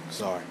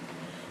 sorry.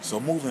 So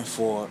moving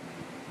forward,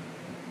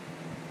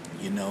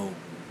 you know,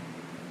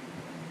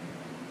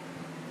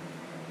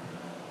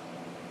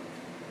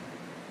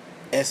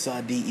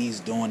 SIDE's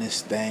doing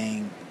this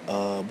thing.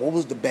 What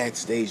was the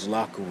backstage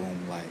locker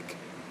room like?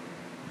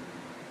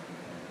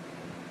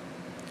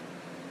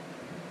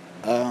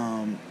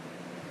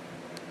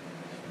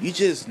 You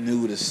just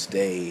knew to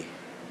stay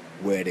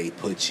where they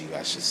put you,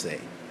 I should say.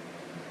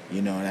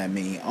 You know what I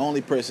mean?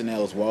 Only person that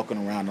was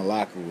walking around the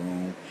locker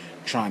room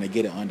trying to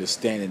get an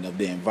understanding of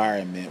the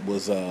environment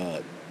was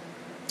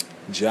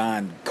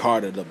John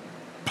Carter, the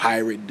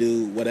pirate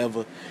dude,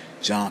 whatever.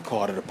 John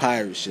Carter, the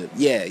pirate ship.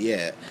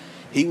 Yeah.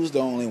 He was the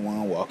only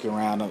one walking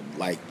around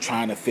like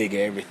trying to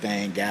figure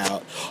everything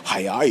out.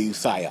 How are you,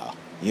 Saya?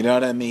 You know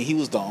what I mean? He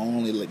was the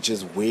only like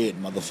just weird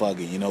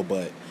motherfucker, you know,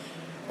 but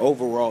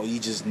overall he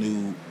just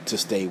knew to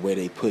stay where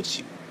they put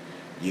you.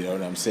 You know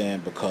what I'm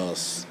saying?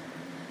 Because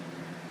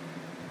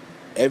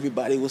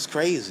everybody was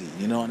crazy,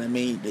 you know what I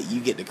mean? That you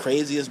get the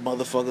craziest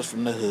motherfuckers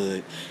from the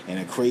hood and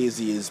the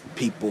craziest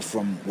people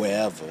from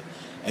wherever,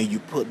 and you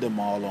put them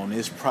all on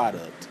this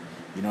product,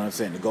 you know what I'm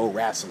saying, to go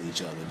wrestle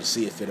each other to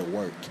see if it'll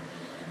work.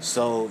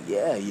 So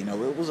yeah, you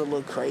know, it was a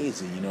little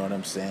crazy, you know what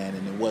I'm saying,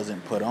 and it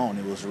wasn't put on,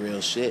 it was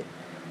real shit.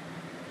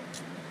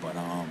 But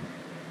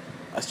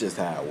that's just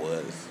how it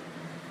was.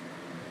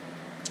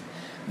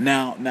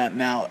 Now,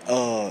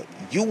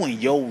 you and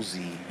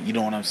Yosi, you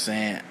know what I'm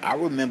saying? I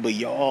remember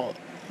y'all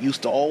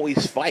used to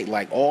always fight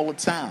like all the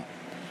time.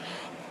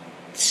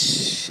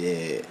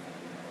 Shit,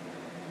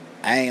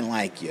 I ain't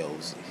like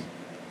Yosi.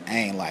 I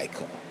ain't like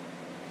her.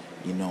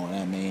 You know what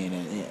I mean?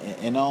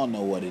 And I don't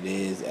know what it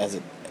is.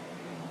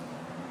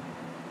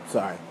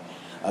 Sorry,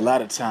 a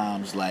lot of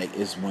times like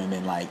it's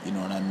women like you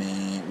know what I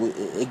mean.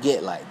 It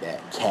get like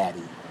that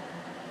catty.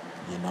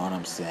 You know what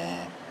I'm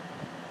saying?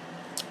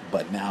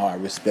 But now I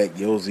respect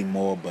Yosi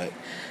more. But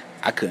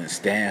I couldn't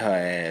stand her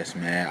ass,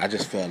 man. I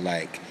just felt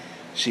like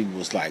she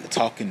was like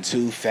talking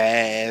too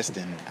fast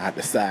and out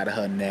the side of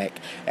her neck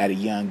at a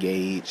young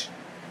age.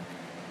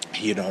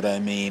 You know what I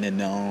mean?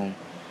 And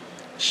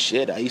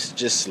shit, I used to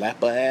just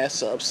slap her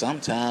ass up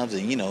sometimes,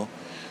 and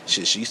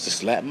shit, she used to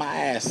slap my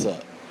ass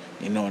up.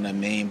 You know what I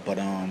mean? But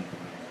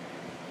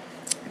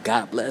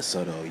God bless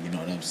her though. You know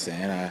what I'm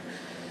saying?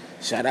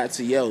 Shout out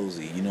to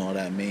Yosi. You know what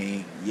I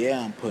mean? Yeah,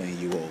 I'm putting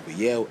you over.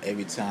 Yeah,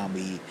 every time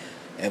we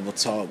ever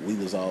talked, we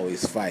was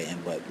always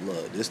fighting. But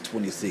look, this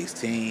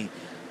 2016,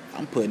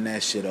 I'm putting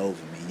that shit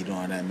over me. You know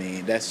what I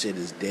mean? That shit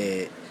is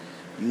dead.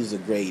 You was a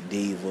great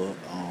diva.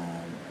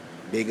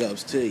 Big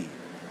ups to you.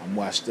 I'm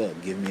washed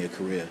up. Give me a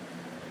career.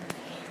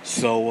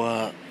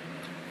 So,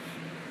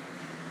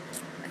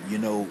 you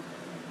know,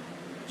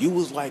 you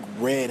was like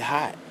red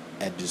hot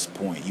at this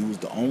point. You was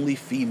the only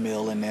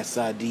female in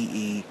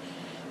SIDE,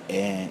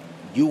 and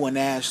you and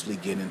Ashley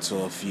get into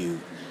a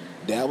feud.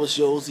 That was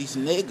Yosie's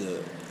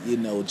nigga,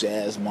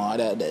 Jas Mar.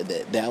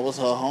 That was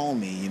her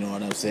homie, you know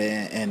what I'm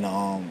saying? And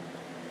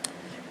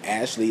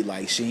Ashley,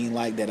 like, she ain't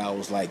like that I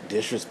was like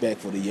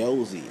disrespectful to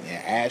Yosie.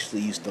 And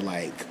Ashley used to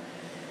like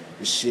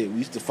shit. We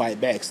used to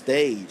fight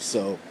backstage,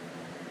 so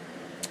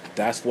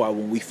that's why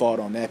when we fought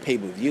on that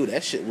pay-per-view,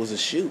 that shit was a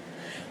shoot.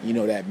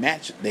 That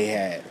match they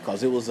had,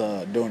 because it was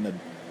during the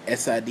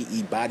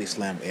SIDE Body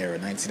Slam era,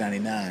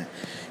 1999.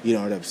 You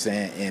know what I'm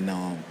saying?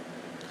 And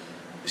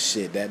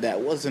shit,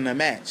 that wasn't a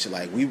match.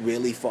 Like, we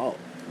really fought.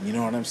 You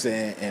know what I'm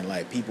saying? And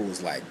like, people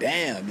was like,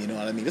 damn, you know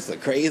what I mean? This is a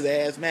crazy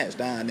ass match.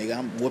 Nah, nigga,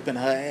 I'm whooping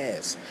her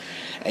ass.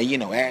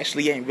 And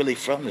Ashley ain't really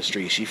from the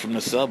street. She from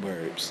the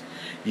suburbs.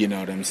 You know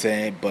what I'm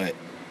saying? But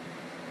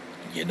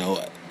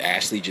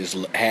Ashley just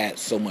had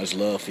so much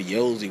love for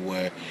Yosi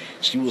where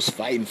she was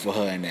fighting for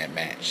her in that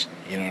match.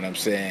 You know what I'm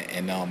saying?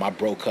 And I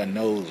broke her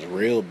nose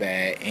real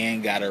bad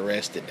and got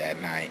arrested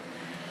that night.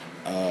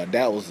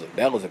 That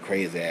was a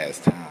crazy ass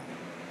time.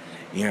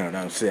 You know what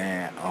I'm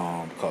saying?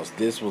 Because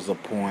this was a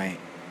point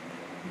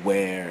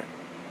where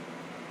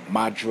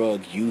my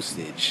drug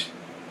usage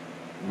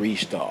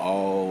reached an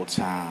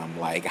all-time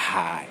like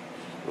high.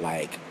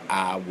 Like,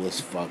 I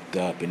was fucked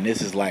up, and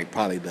this is like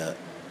probably the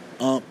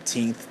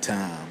umpteenth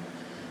time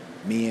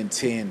me and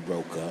Ten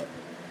broke up.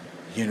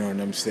 You know what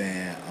I'm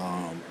saying?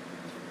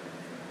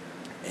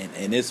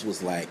 And this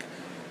was like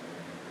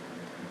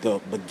the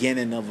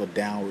beginning of a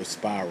downward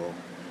spiral,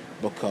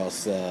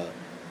 because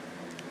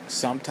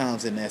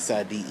sometimes in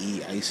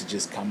SIDE I used to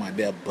just come out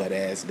there butt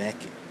ass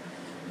naked.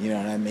 You know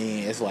what I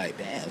mean? It's like,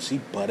 damn, she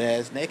butt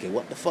ass naked.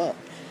 What the fuck?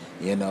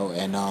 And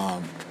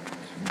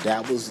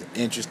that was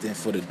interesting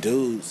for the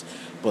dudes,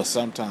 but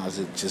sometimes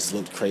it just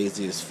looked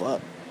crazy as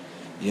fuck.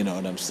 You know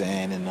what I'm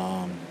saying? And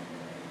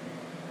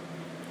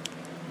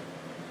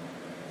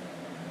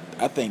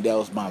I think that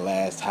was my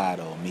last high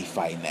though, me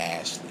fighting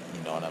Ashley.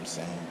 You know what I'm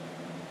saying?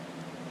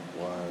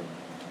 Word.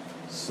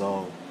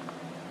 So,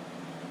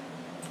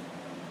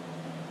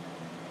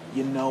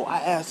 I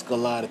ask a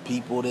lot of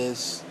people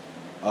this,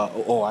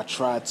 or I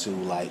try to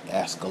like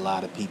ask a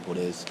lot of people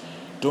this.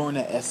 During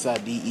the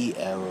SIDE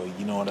era,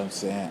 you know what I'm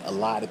saying? A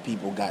lot of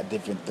people got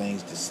different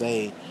things to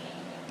say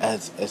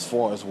as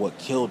far as what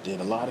killed it.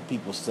 A lot of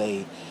people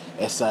say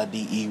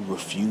SIDE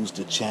refused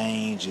to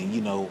change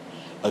and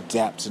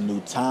adapt to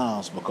new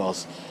times,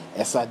 because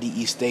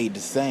SIDE stayed the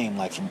same.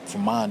 Like,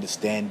 from my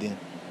understanding,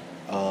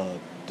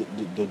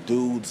 the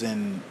dudes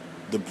in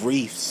the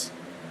briefs,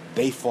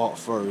 they fought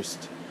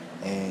first,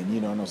 and you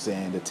know what I'm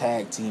saying, the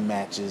tag team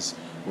matches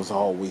was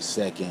always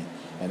second,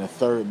 and the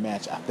third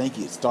match, I think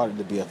it started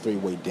to be a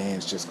three-way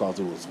dance just because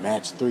it was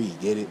match 3,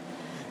 get it?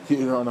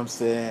 You know what I'm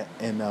saying?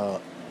 And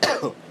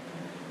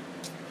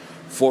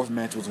fourth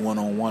match was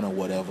one-on-one or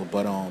whatever,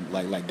 but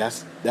like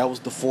that was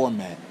the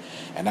format,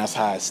 and that's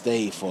how it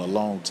stayed for a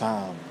long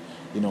time,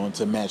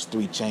 until match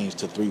 3 changed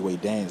to three-way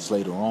dance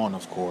later on.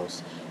 Of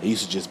course, it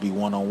used to just be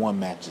one-on-one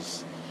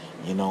matches,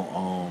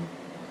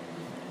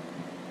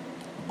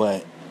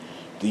 but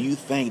do you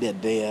think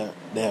that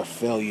their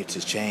failure to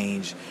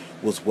change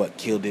was what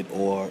killed it,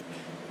 or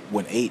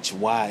when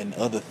HY and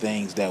other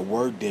things that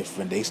were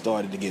different, they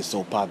started to get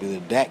so popular,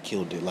 that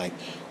killed it? Like,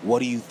 what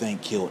do you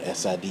think killed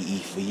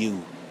SIDE for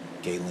you,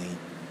 Gaylean?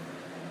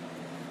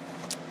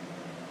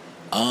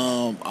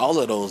 All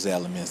of those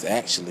elements,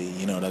 actually.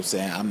 You know what I'm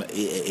saying?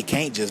 It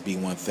can't just be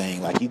one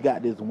thing. Like, you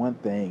got this one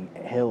thing,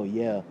 hell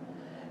yeah,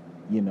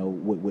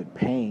 with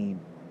Pain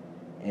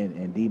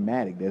and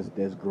D-Matic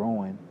that's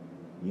growing.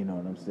 You know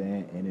what I'm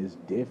saying? And it's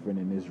different,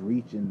 and it's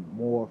reaching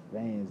more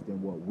fans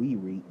than what we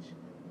reach.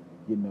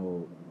 You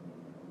know,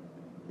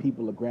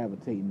 people are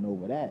gravitating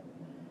over that,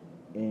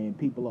 and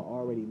people are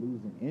already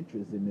losing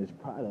interest in this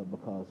product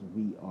because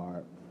we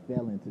are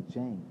failing to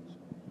change.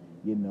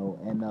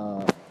 And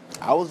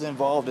I was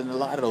involved in a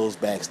lot of those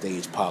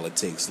backstage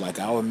politics. Like,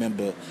 I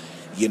remember,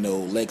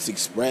 Lex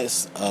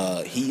Express,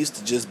 he used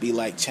to just be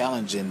like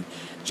challenging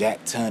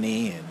Jack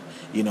Tunney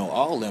and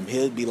all of them.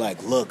 He'd be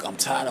like, look, I'm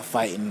tired of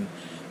fighting,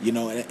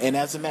 and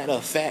as a matter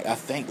of fact, I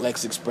think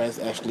Lex Express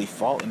actually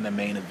fought in the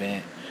main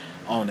event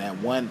on that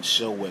one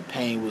show where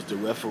Payne was the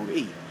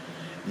referee.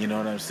 You know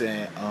what I'm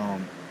saying?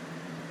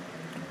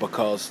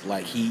 Because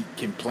like he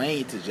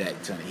complained to Jack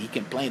Tunney, he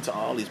complained to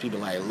all these people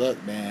like,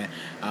 look, man,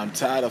 I'm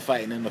tired of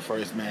fighting in the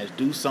first match.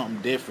 Do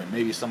something different.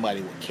 Maybe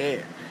somebody would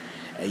care.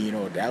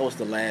 And that was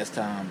the last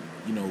time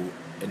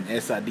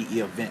an SIDE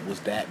event was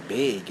that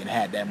big and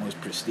had that much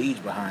prestige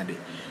behind it,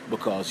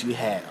 because you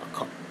had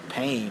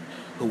Payne,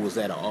 who was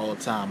at an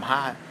all-time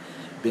high,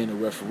 being a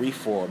referee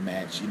for a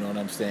match. You know what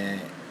I'm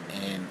saying?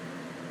 And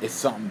it's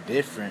something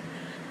different,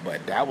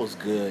 but that was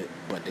good.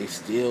 But they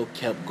still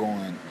kept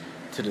going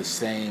to the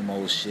same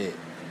old shit.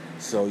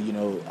 So,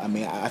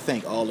 I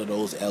think all of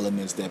those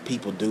elements that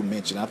people do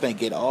mention, I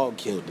think it all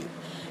killed it.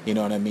 You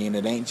know what I mean?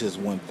 It ain't just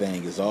one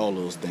thing. It's all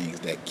those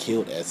things that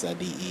killed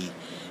SIDE.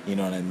 You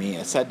know what I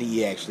mean?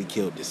 SIDE actually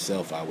killed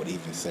itself, I would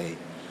even say.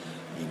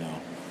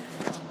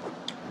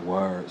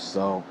 Word.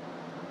 So,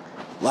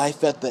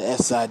 life at the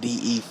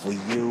SIDE for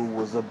you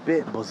was a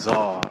bit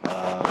bizarre,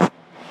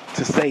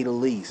 to say the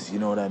least. You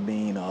know what I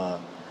mean?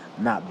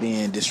 Not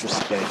being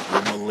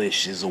disrespectful,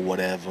 malicious, or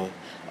whatever.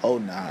 Oh,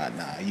 nah,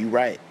 you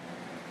right.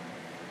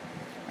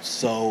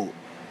 So,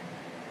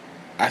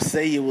 I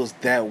say it was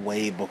that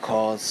way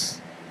because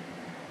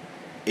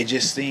it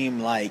just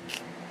seemed like,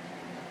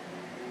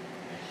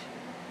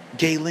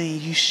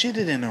 Gaylean, you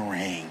shitted in the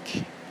ring.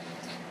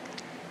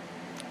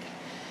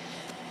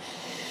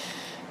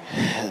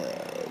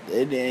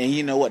 And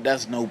you know what?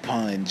 That's no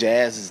pun.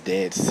 Jas is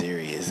dead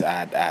serious.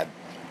 I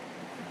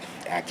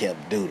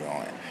kept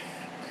doodling.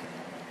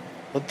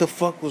 What the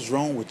fuck was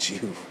wrong with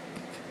you?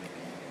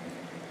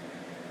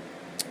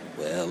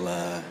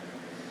 Well,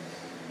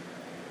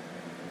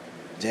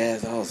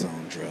 Jas also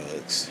on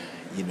drugs.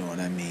 You know what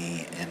I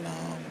mean? And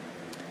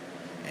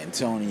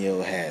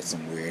Antonio had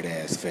some weird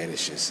ass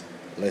fetishes.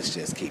 Let's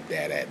just keep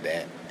that at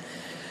that.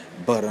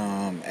 But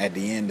at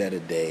the end of the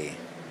day,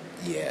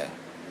 yeah,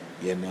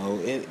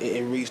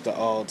 it reached the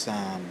all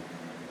time,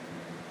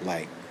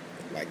 like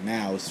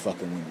now it's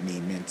fucking with me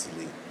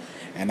mentally.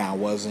 And I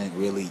wasn't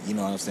really,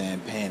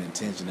 paying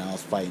attention. I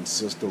was fighting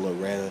Sister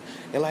Loretta.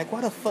 They're like,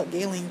 why the fuck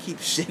Gaylean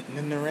keeps shitting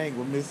in the ring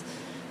with Miss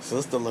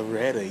Sister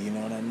Loretta? You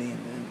know what I mean?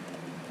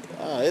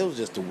 And, it was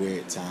just a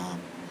weird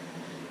time.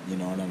 You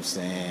know what I'm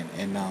saying?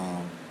 And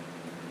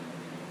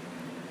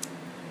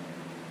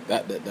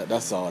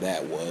that's all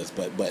that was.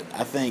 But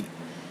I think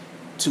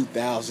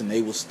 2000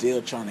 they were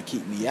still trying to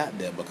keep me out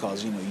there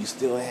because you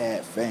still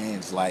had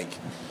fans like,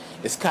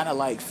 it's kind of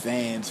like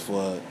fans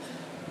for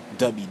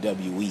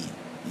WWE.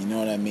 You know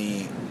what I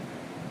mean?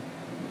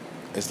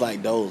 It's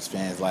like those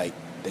fans, like,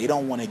 they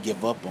don't want to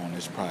give up on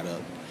this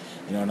product.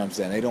 You know what I'm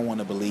saying? They don't want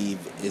to believe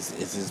it's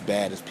as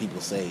bad as people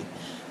say.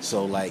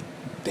 So, like,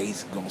 they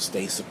gonna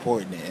stay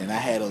supporting it. And I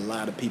had a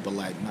lot of people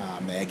like,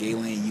 nah, man,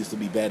 Gaylean used to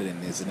be better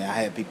than this. And I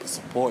had people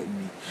supporting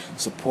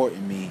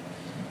me,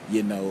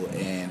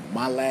 And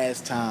my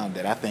last time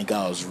that I think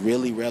I was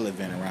really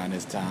relevant around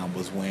this time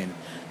was when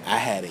I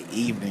had an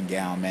evening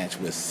gown match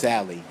with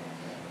Sally.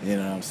 You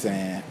know what I'm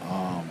saying?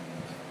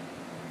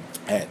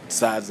 At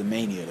Sides of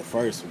Mania, the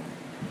first one.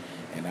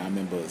 And I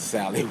remember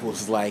Sally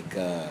was like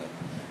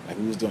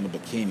we was doing the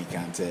bikini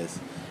contest.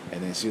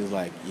 And then she was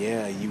like,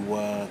 yeah,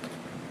 your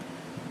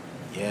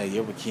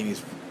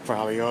bikini's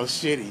probably all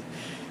shitty.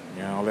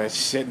 All that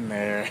shit in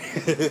there.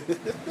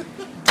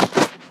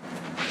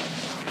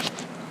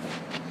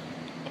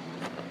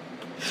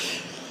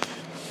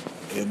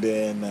 And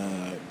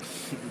then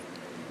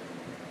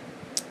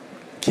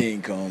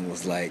King Kong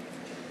was like,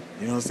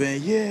 you know what I'm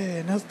saying? Yeah,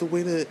 and that's the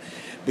way the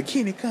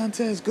bikini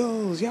contest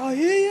goes. Y'all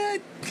hear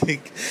that?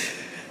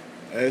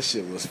 That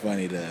shit was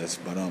funny to us.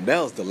 But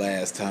that was the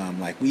last time.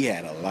 Like, we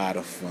had a lot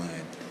of fun.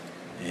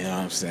 You know what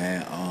I'm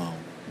saying?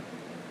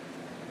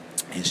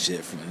 And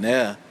shit from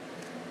there.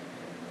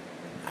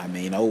 I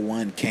mean,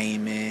 '01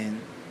 came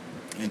in,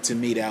 and to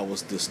me that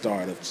was the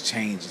start of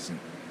changes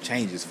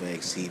for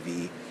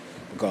XTV,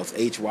 because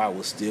HY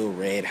was still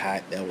red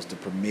hot. That was the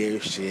premier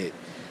shit.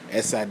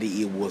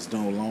 SIDE was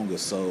no longer.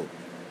 So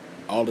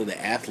all of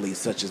the athletes,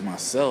 such as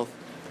myself,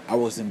 I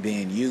wasn't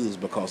being used,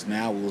 because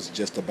now it was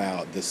just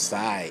about the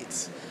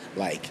sides,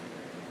 like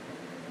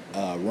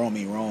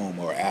Romy Rome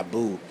or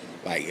Abu.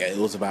 Like, it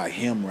was about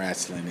him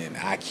wrestling and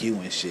IQ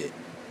and shit.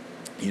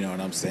 You know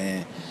what I'm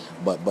saying?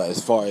 But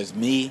as far as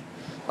me,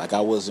 like,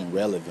 I wasn't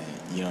relevant.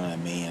 You know what I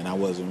mean? And I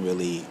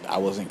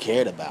wasn't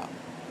cared about.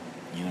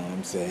 You know what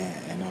I'm saying?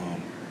 And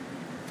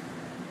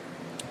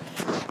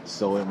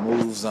so it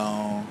moves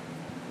on,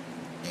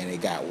 and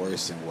it got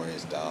worse and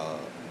worse, dog.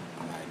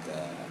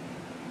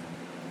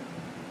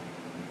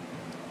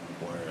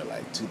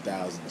 Like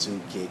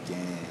 2002 kick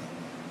in,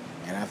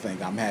 And I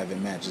think I'm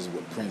having matches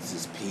with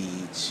Princess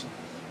Peach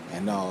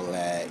and all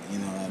that, you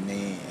know what I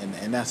mean?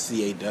 And that's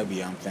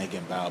CAW I'm thinking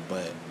about,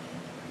 but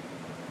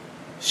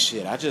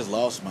shit, I just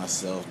lost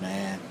myself,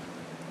 man.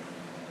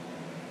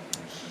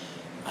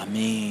 I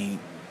mean,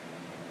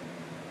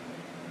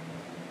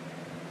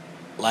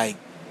 like,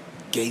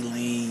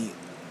 Gaylean,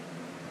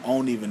 I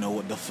don't even know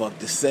what the fuck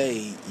to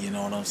say, you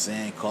know what I'm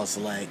saying? Cause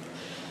like,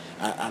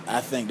 I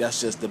think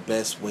that's just the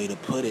best way to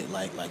put it.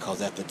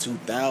 Cause after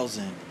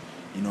 2000,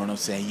 you know what I'm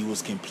saying, you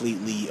was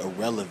completely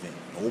irrelevant.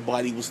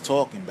 Nobody was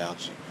talking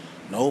about you.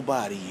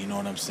 Nobody, you know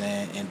what I'm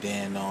saying? And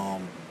then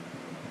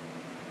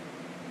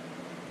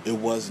it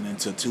wasn't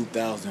until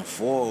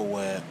 2004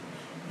 where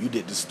you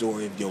did the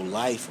story of your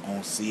life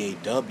on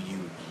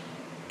CAW,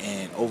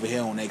 and over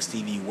here on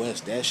XTV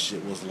West, that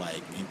shit was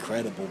like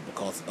incredible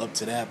because up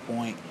to that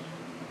point,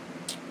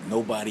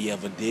 nobody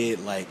ever did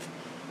like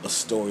a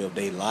story of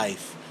their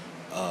life.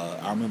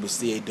 I remember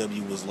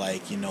CAW was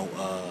like,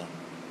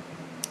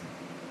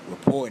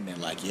 reporting it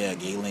like, yeah,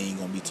 Gaylean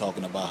gonna be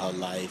talking about her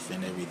life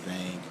and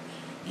everything.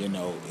 You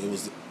know, it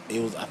was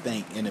I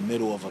think in the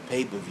middle of a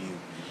pay-per-view,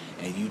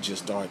 and you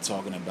just start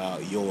talking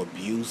about your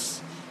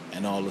abuse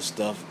and all the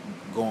stuff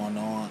going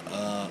on.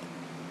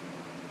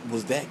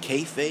 Was that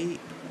kayfabe?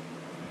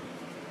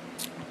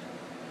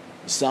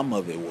 Some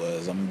of it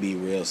was. I'm gonna be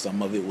real.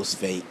 Some of it was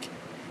fake.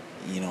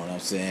 You know what I'm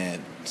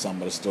saying? Some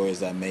of the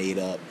stories I made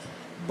up,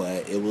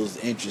 but it was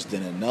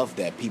interesting enough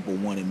that people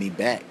wanted me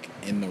back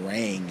in the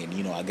ring,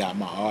 and I got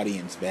my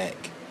audience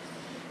back.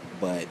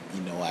 But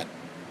I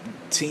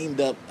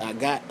teamed up. I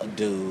got a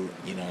dude.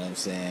 You know what I'm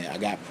saying? I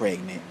got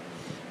pregnant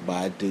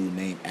by a dude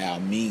named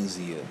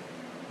Almenzia,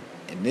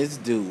 and this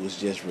dude was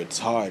just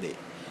retarded.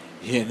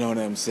 You know what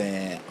I'm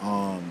saying?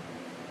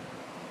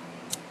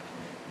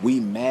 We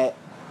met.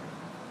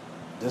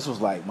 This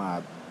was like me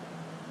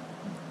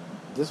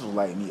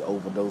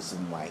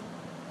overdosing, like,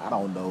 I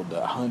don't know, the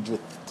 100th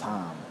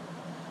time.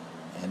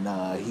 And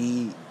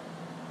he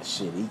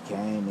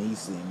came and he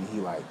seen me. He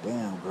like,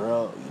 damn,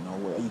 girl,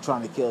 what, are you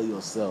trying to kill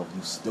yourself,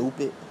 you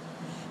stupid?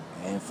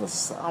 And for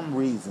some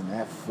reason,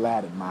 that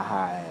flattered my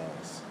high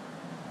ass.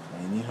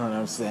 And you know what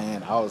I'm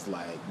saying? I was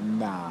like,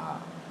 nah,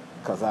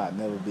 because I'd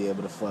never be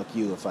able to fuck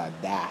you if I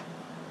die.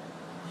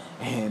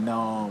 And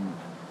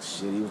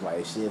he was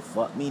like, shit,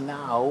 fuck me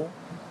now.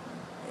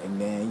 And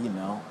then, he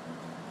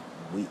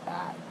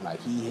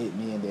hit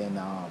me, and then,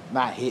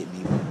 not hit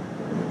me, but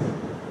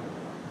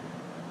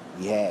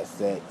we had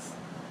sex,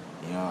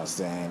 you know what I'm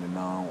saying, and,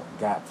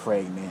 got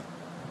pregnant,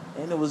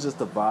 and it was just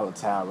a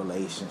volatile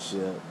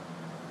relationship.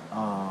 You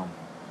know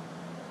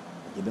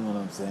what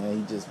I'm saying?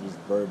 He just was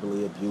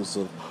verbally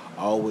abusive,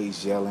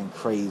 always yelling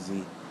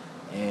crazy,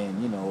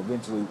 and,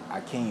 eventually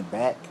I came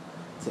back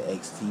to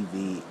XTV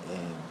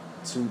in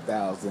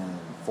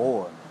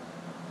 2004,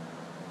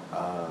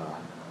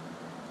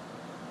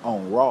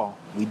 on Raw.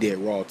 We did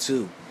Raw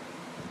 2.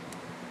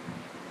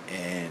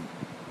 And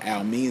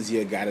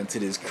Almenzia got into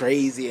this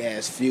crazy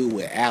ass feud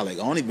with Alec.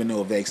 I don't even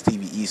know if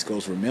XTV East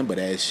Coast remember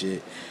that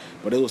shit,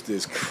 but it was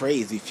this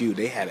crazy feud.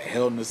 They had a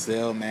Hell in a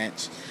Cell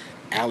match.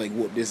 Alec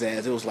whooped his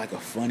ass. It was like a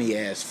funny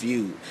ass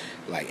feud.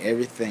 Like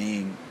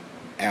everything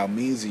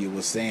Almenzia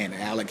was saying,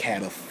 Alec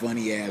had a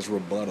funny ass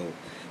rebuttal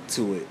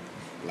to it.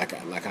 I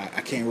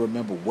can't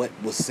remember what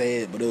was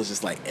said, but it was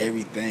just like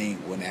everything.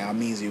 When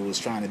Almenzia was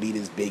trying to be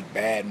this big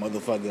bad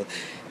motherfucker,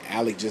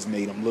 Alec just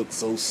made him look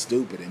so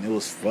stupid, and it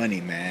was funny,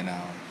 man.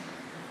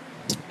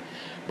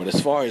 But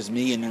as far as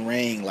me in the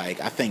ring, like,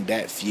 I think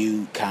that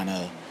feud kind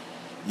of,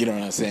 you know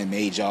what I'm saying,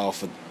 made y'all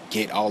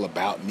forget all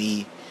about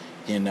me,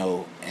 and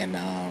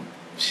I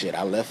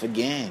left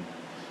again,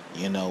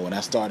 when I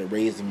started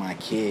raising my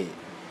kid,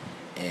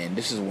 and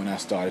this is when I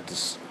started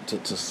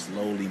to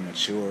slowly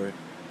mature.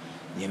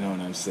 You know what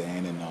I'm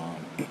saying?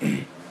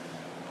 And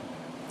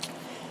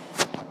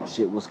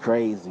shit was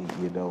crazy,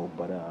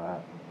 but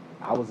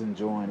I was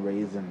enjoying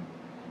raising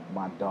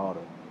my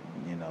daughter,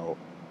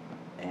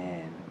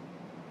 and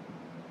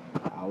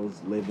I was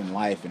living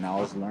life and I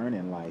was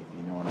learning life,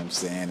 you know what I'm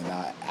saying? And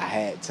I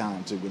had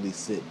time to really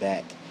sit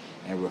back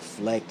and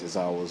reflect as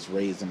I was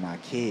raising my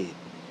kid,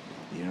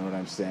 you know what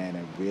I'm saying?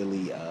 And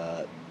really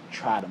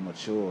try to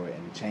mature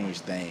and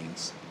change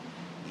things,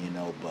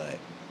 but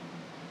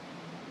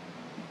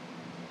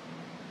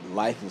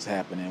life was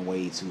happening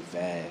way too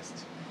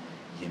fast.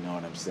 You know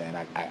what I'm saying?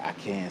 I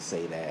can't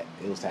say that.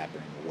 It was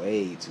happening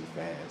way too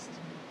fast.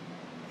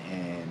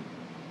 And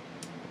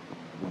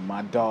when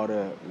my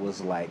daughter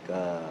was like,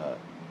 I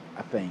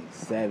think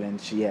 7,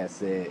 she had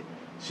said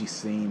she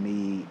seen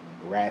me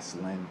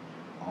wrestling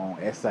on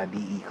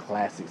SIDE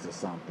Classics or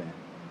something.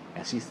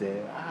 And she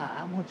said,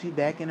 I want you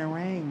back in the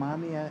ring,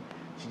 mommy.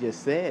 She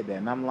just said that.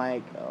 And I'm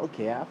like,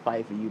 okay, I'll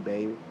fight for you,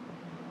 baby.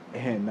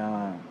 And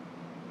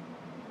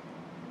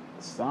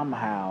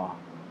somehow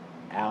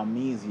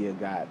Almenzia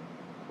got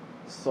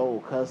sole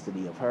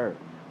custody of her,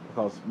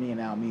 because me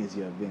and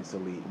Almenzia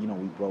eventually,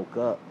 we broke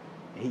up.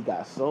 He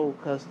got sole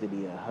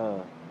custody of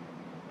her,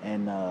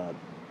 and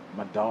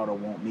my daughter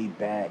want me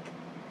back.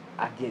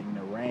 I get in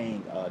the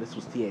ring. This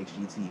was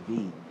TXG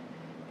TV,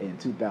 in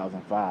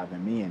 2005,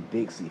 and me and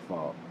Dixie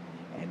fought.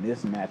 And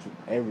this match,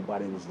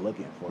 everybody was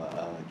looking for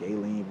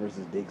Gaylean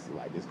versus Dixie.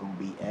 Like, this gonna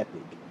be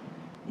epic.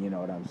 You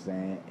know what I'm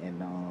saying?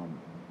 And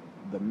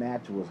the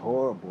match was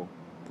horrible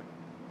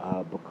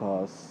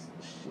because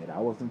shit, I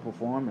wasn't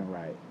performing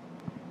right.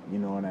 You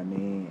know what I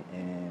mean?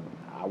 And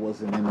I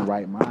wasn't in the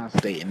right mind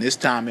state. And this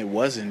time it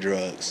wasn't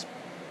drugs.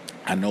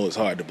 I know it's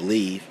hard to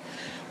believe,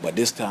 but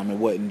this time it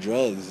wasn't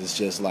drugs. It's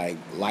just like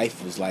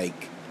life was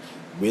like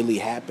really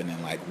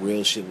happening, like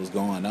real shit was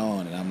going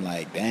on, and I'm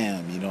like,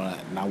 damn, you know,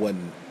 and I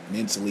wasn't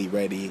mentally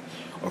ready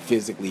or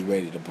physically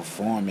ready to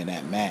perform in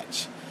that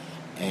match.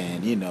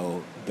 And you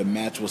know, the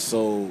match was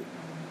so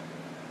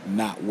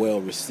not well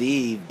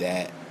received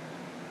that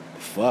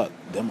fuck,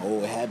 them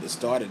old habits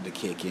started to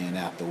kick in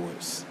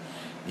afterwards.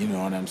 You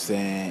know what I'm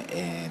saying?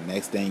 And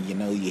next thing you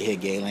know, you hear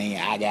Gaylean,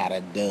 I got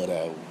a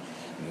dodo.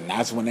 And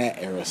that's when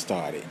that era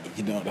started.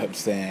 You know what I'm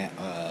saying?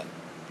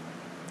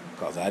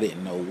 Because I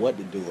didn't know what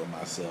to do with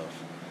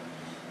myself.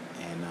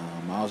 And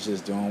I was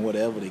just doing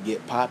whatever to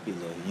get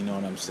popular. You know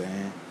what I'm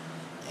saying?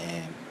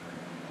 And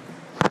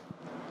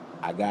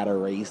I got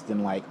erased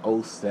in like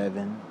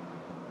 '07.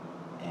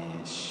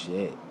 And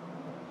shit.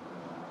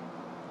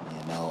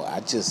 You know,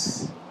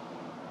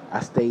 I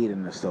stayed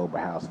in the sober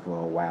house for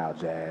a while,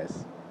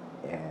 Jazz.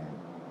 And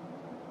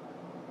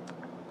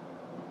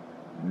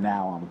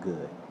now I'm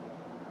good.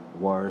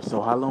 Word.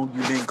 So how long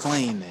you been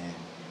clean then?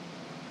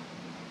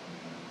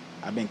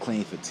 I've been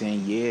clean for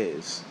 10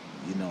 years.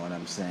 You know what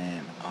I'm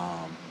saying?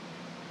 I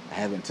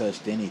haven't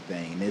touched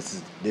anything.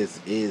 This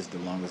is the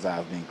longest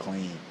I've been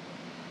clean.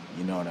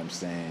 You know what I'm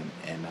saying?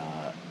 And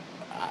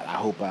I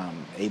hope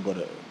I'm able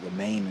to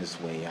remain this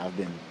way. I've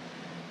been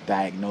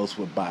diagnosed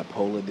with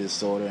bipolar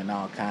disorder and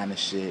all kind of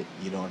shit.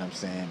 You know what I'm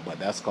saying? But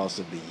that's because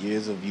of the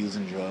years of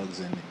using drugs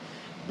and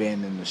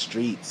being in the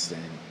streets.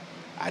 And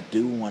I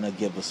do want to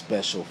give a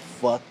special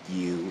fuck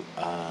you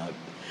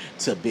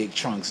to Big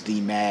Trunks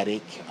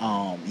D-Matic.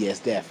 Yes,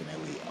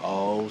 definitely.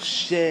 Oh,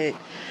 shit.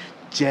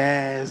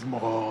 Jas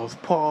Mar's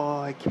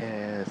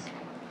Podcast.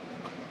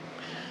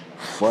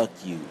 Fuck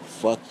you.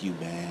 Fuck you,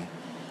 man.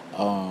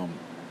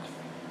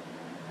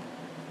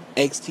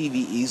 XTV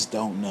East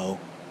don't know.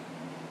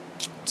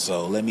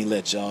 So let me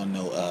let y'all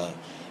know.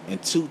 In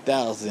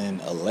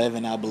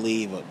 2011, I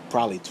believe, or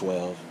probably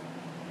 12,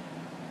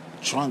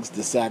 Trunks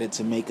decided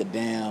to make a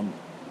damn,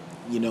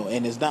 you know,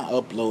 and it's not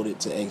uploaded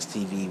to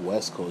XTV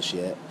West Coast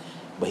yet,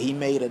 but he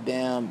made a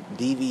damn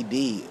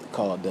DVD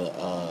called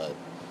the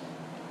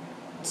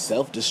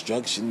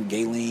Self-Destruction,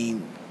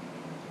 Gaylean,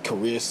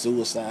 Career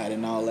Suicide,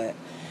 and all that.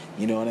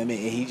 You know what I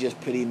mean? And he just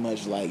pretty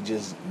much like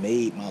just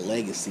made my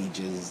legacy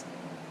just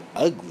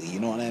ugly. You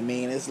know what I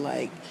mean? It's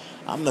like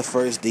I'm the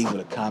first diva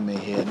to comment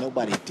here.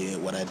 Nobody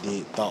did what I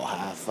did, thought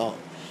how I thought.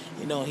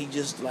 You know, he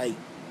just like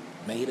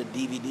made a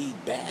DVD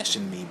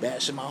bashing me,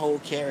 bashing my whole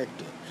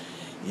character.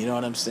 You know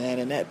what I'm saying?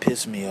 And that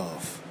pissed me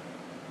off.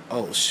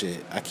 Oh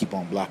shit, I keep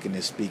on blocking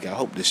this speaker. I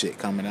hope this shit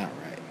coming out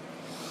right.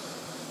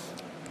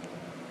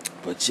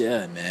 But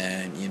yeah,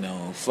 man, you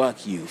know,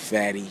 fuck you,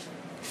 fatty,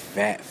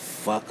 fat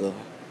fucker.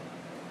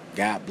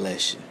 God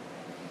bless you.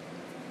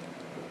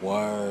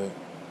 Word.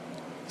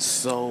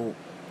 So,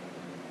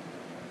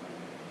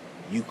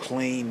 you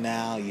clean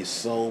now, you're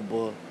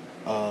sober.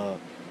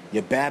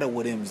 Your battle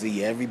with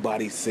MZ,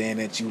 everybody's saying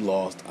that you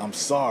lost. I'm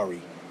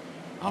sorry,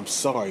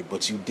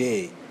 but you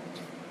did.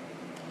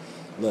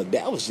 Look,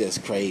 that was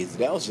just crazy.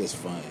 That was just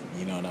fun.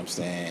 You know what I'm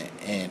saying?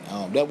 And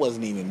that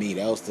wasn't even me.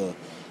 That was to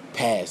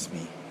pass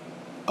me.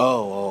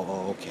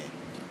 Oh, okay.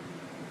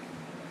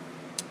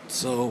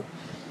 So,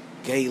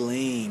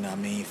 Gaylean, I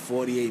mean,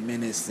 48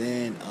 minutes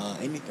in.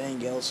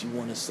 Anything else you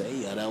want to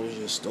say? That was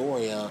your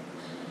story.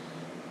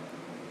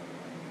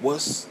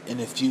 What's in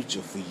the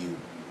future for you?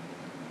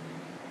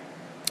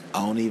 I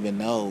don't even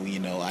know. You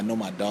know, I know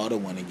my daughter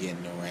want to get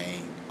in the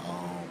ring.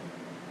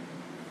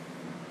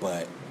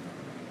 But,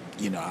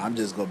 you know, I'm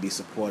just going to be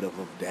supportive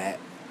of that.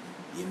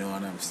 You know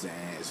what I'm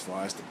saying? As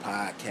far as the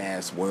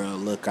podcast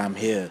world, look, I'm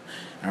here.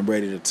 I'm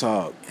ready to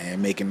talk. I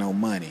ain't making no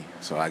money.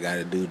 So I got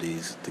to do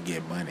these to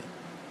get money.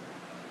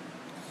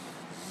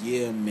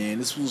 Yeah, man,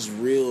 this was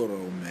real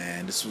though,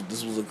 man. This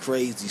was a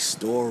crazy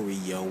story,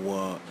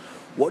 yo.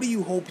 What do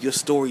you hope your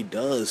story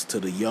does to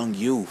the young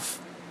youth?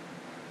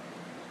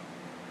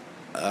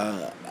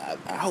 I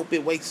hope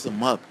it wakes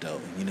them up,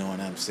 though. You know what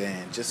I'm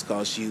saying? Just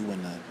cause you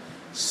in a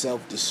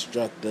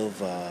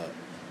self-destructive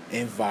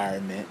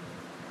environment,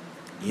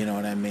 you know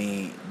what I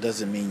mean,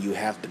 doesn't mean you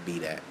have to be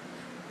that.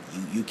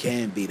 You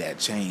can be that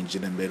change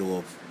in the middle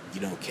of,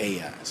 you know,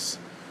 chaos.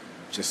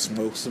 Just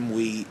smoke some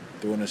weed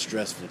during the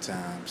stressful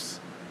times.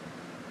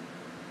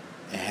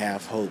 And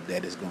have hope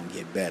that it's going to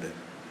get better.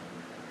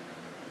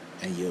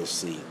 And you'll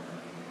see.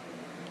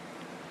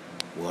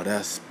 Well,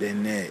 that's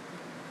been it.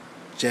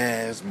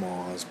 Jas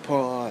Mar's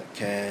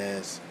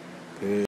Podcast. Peace.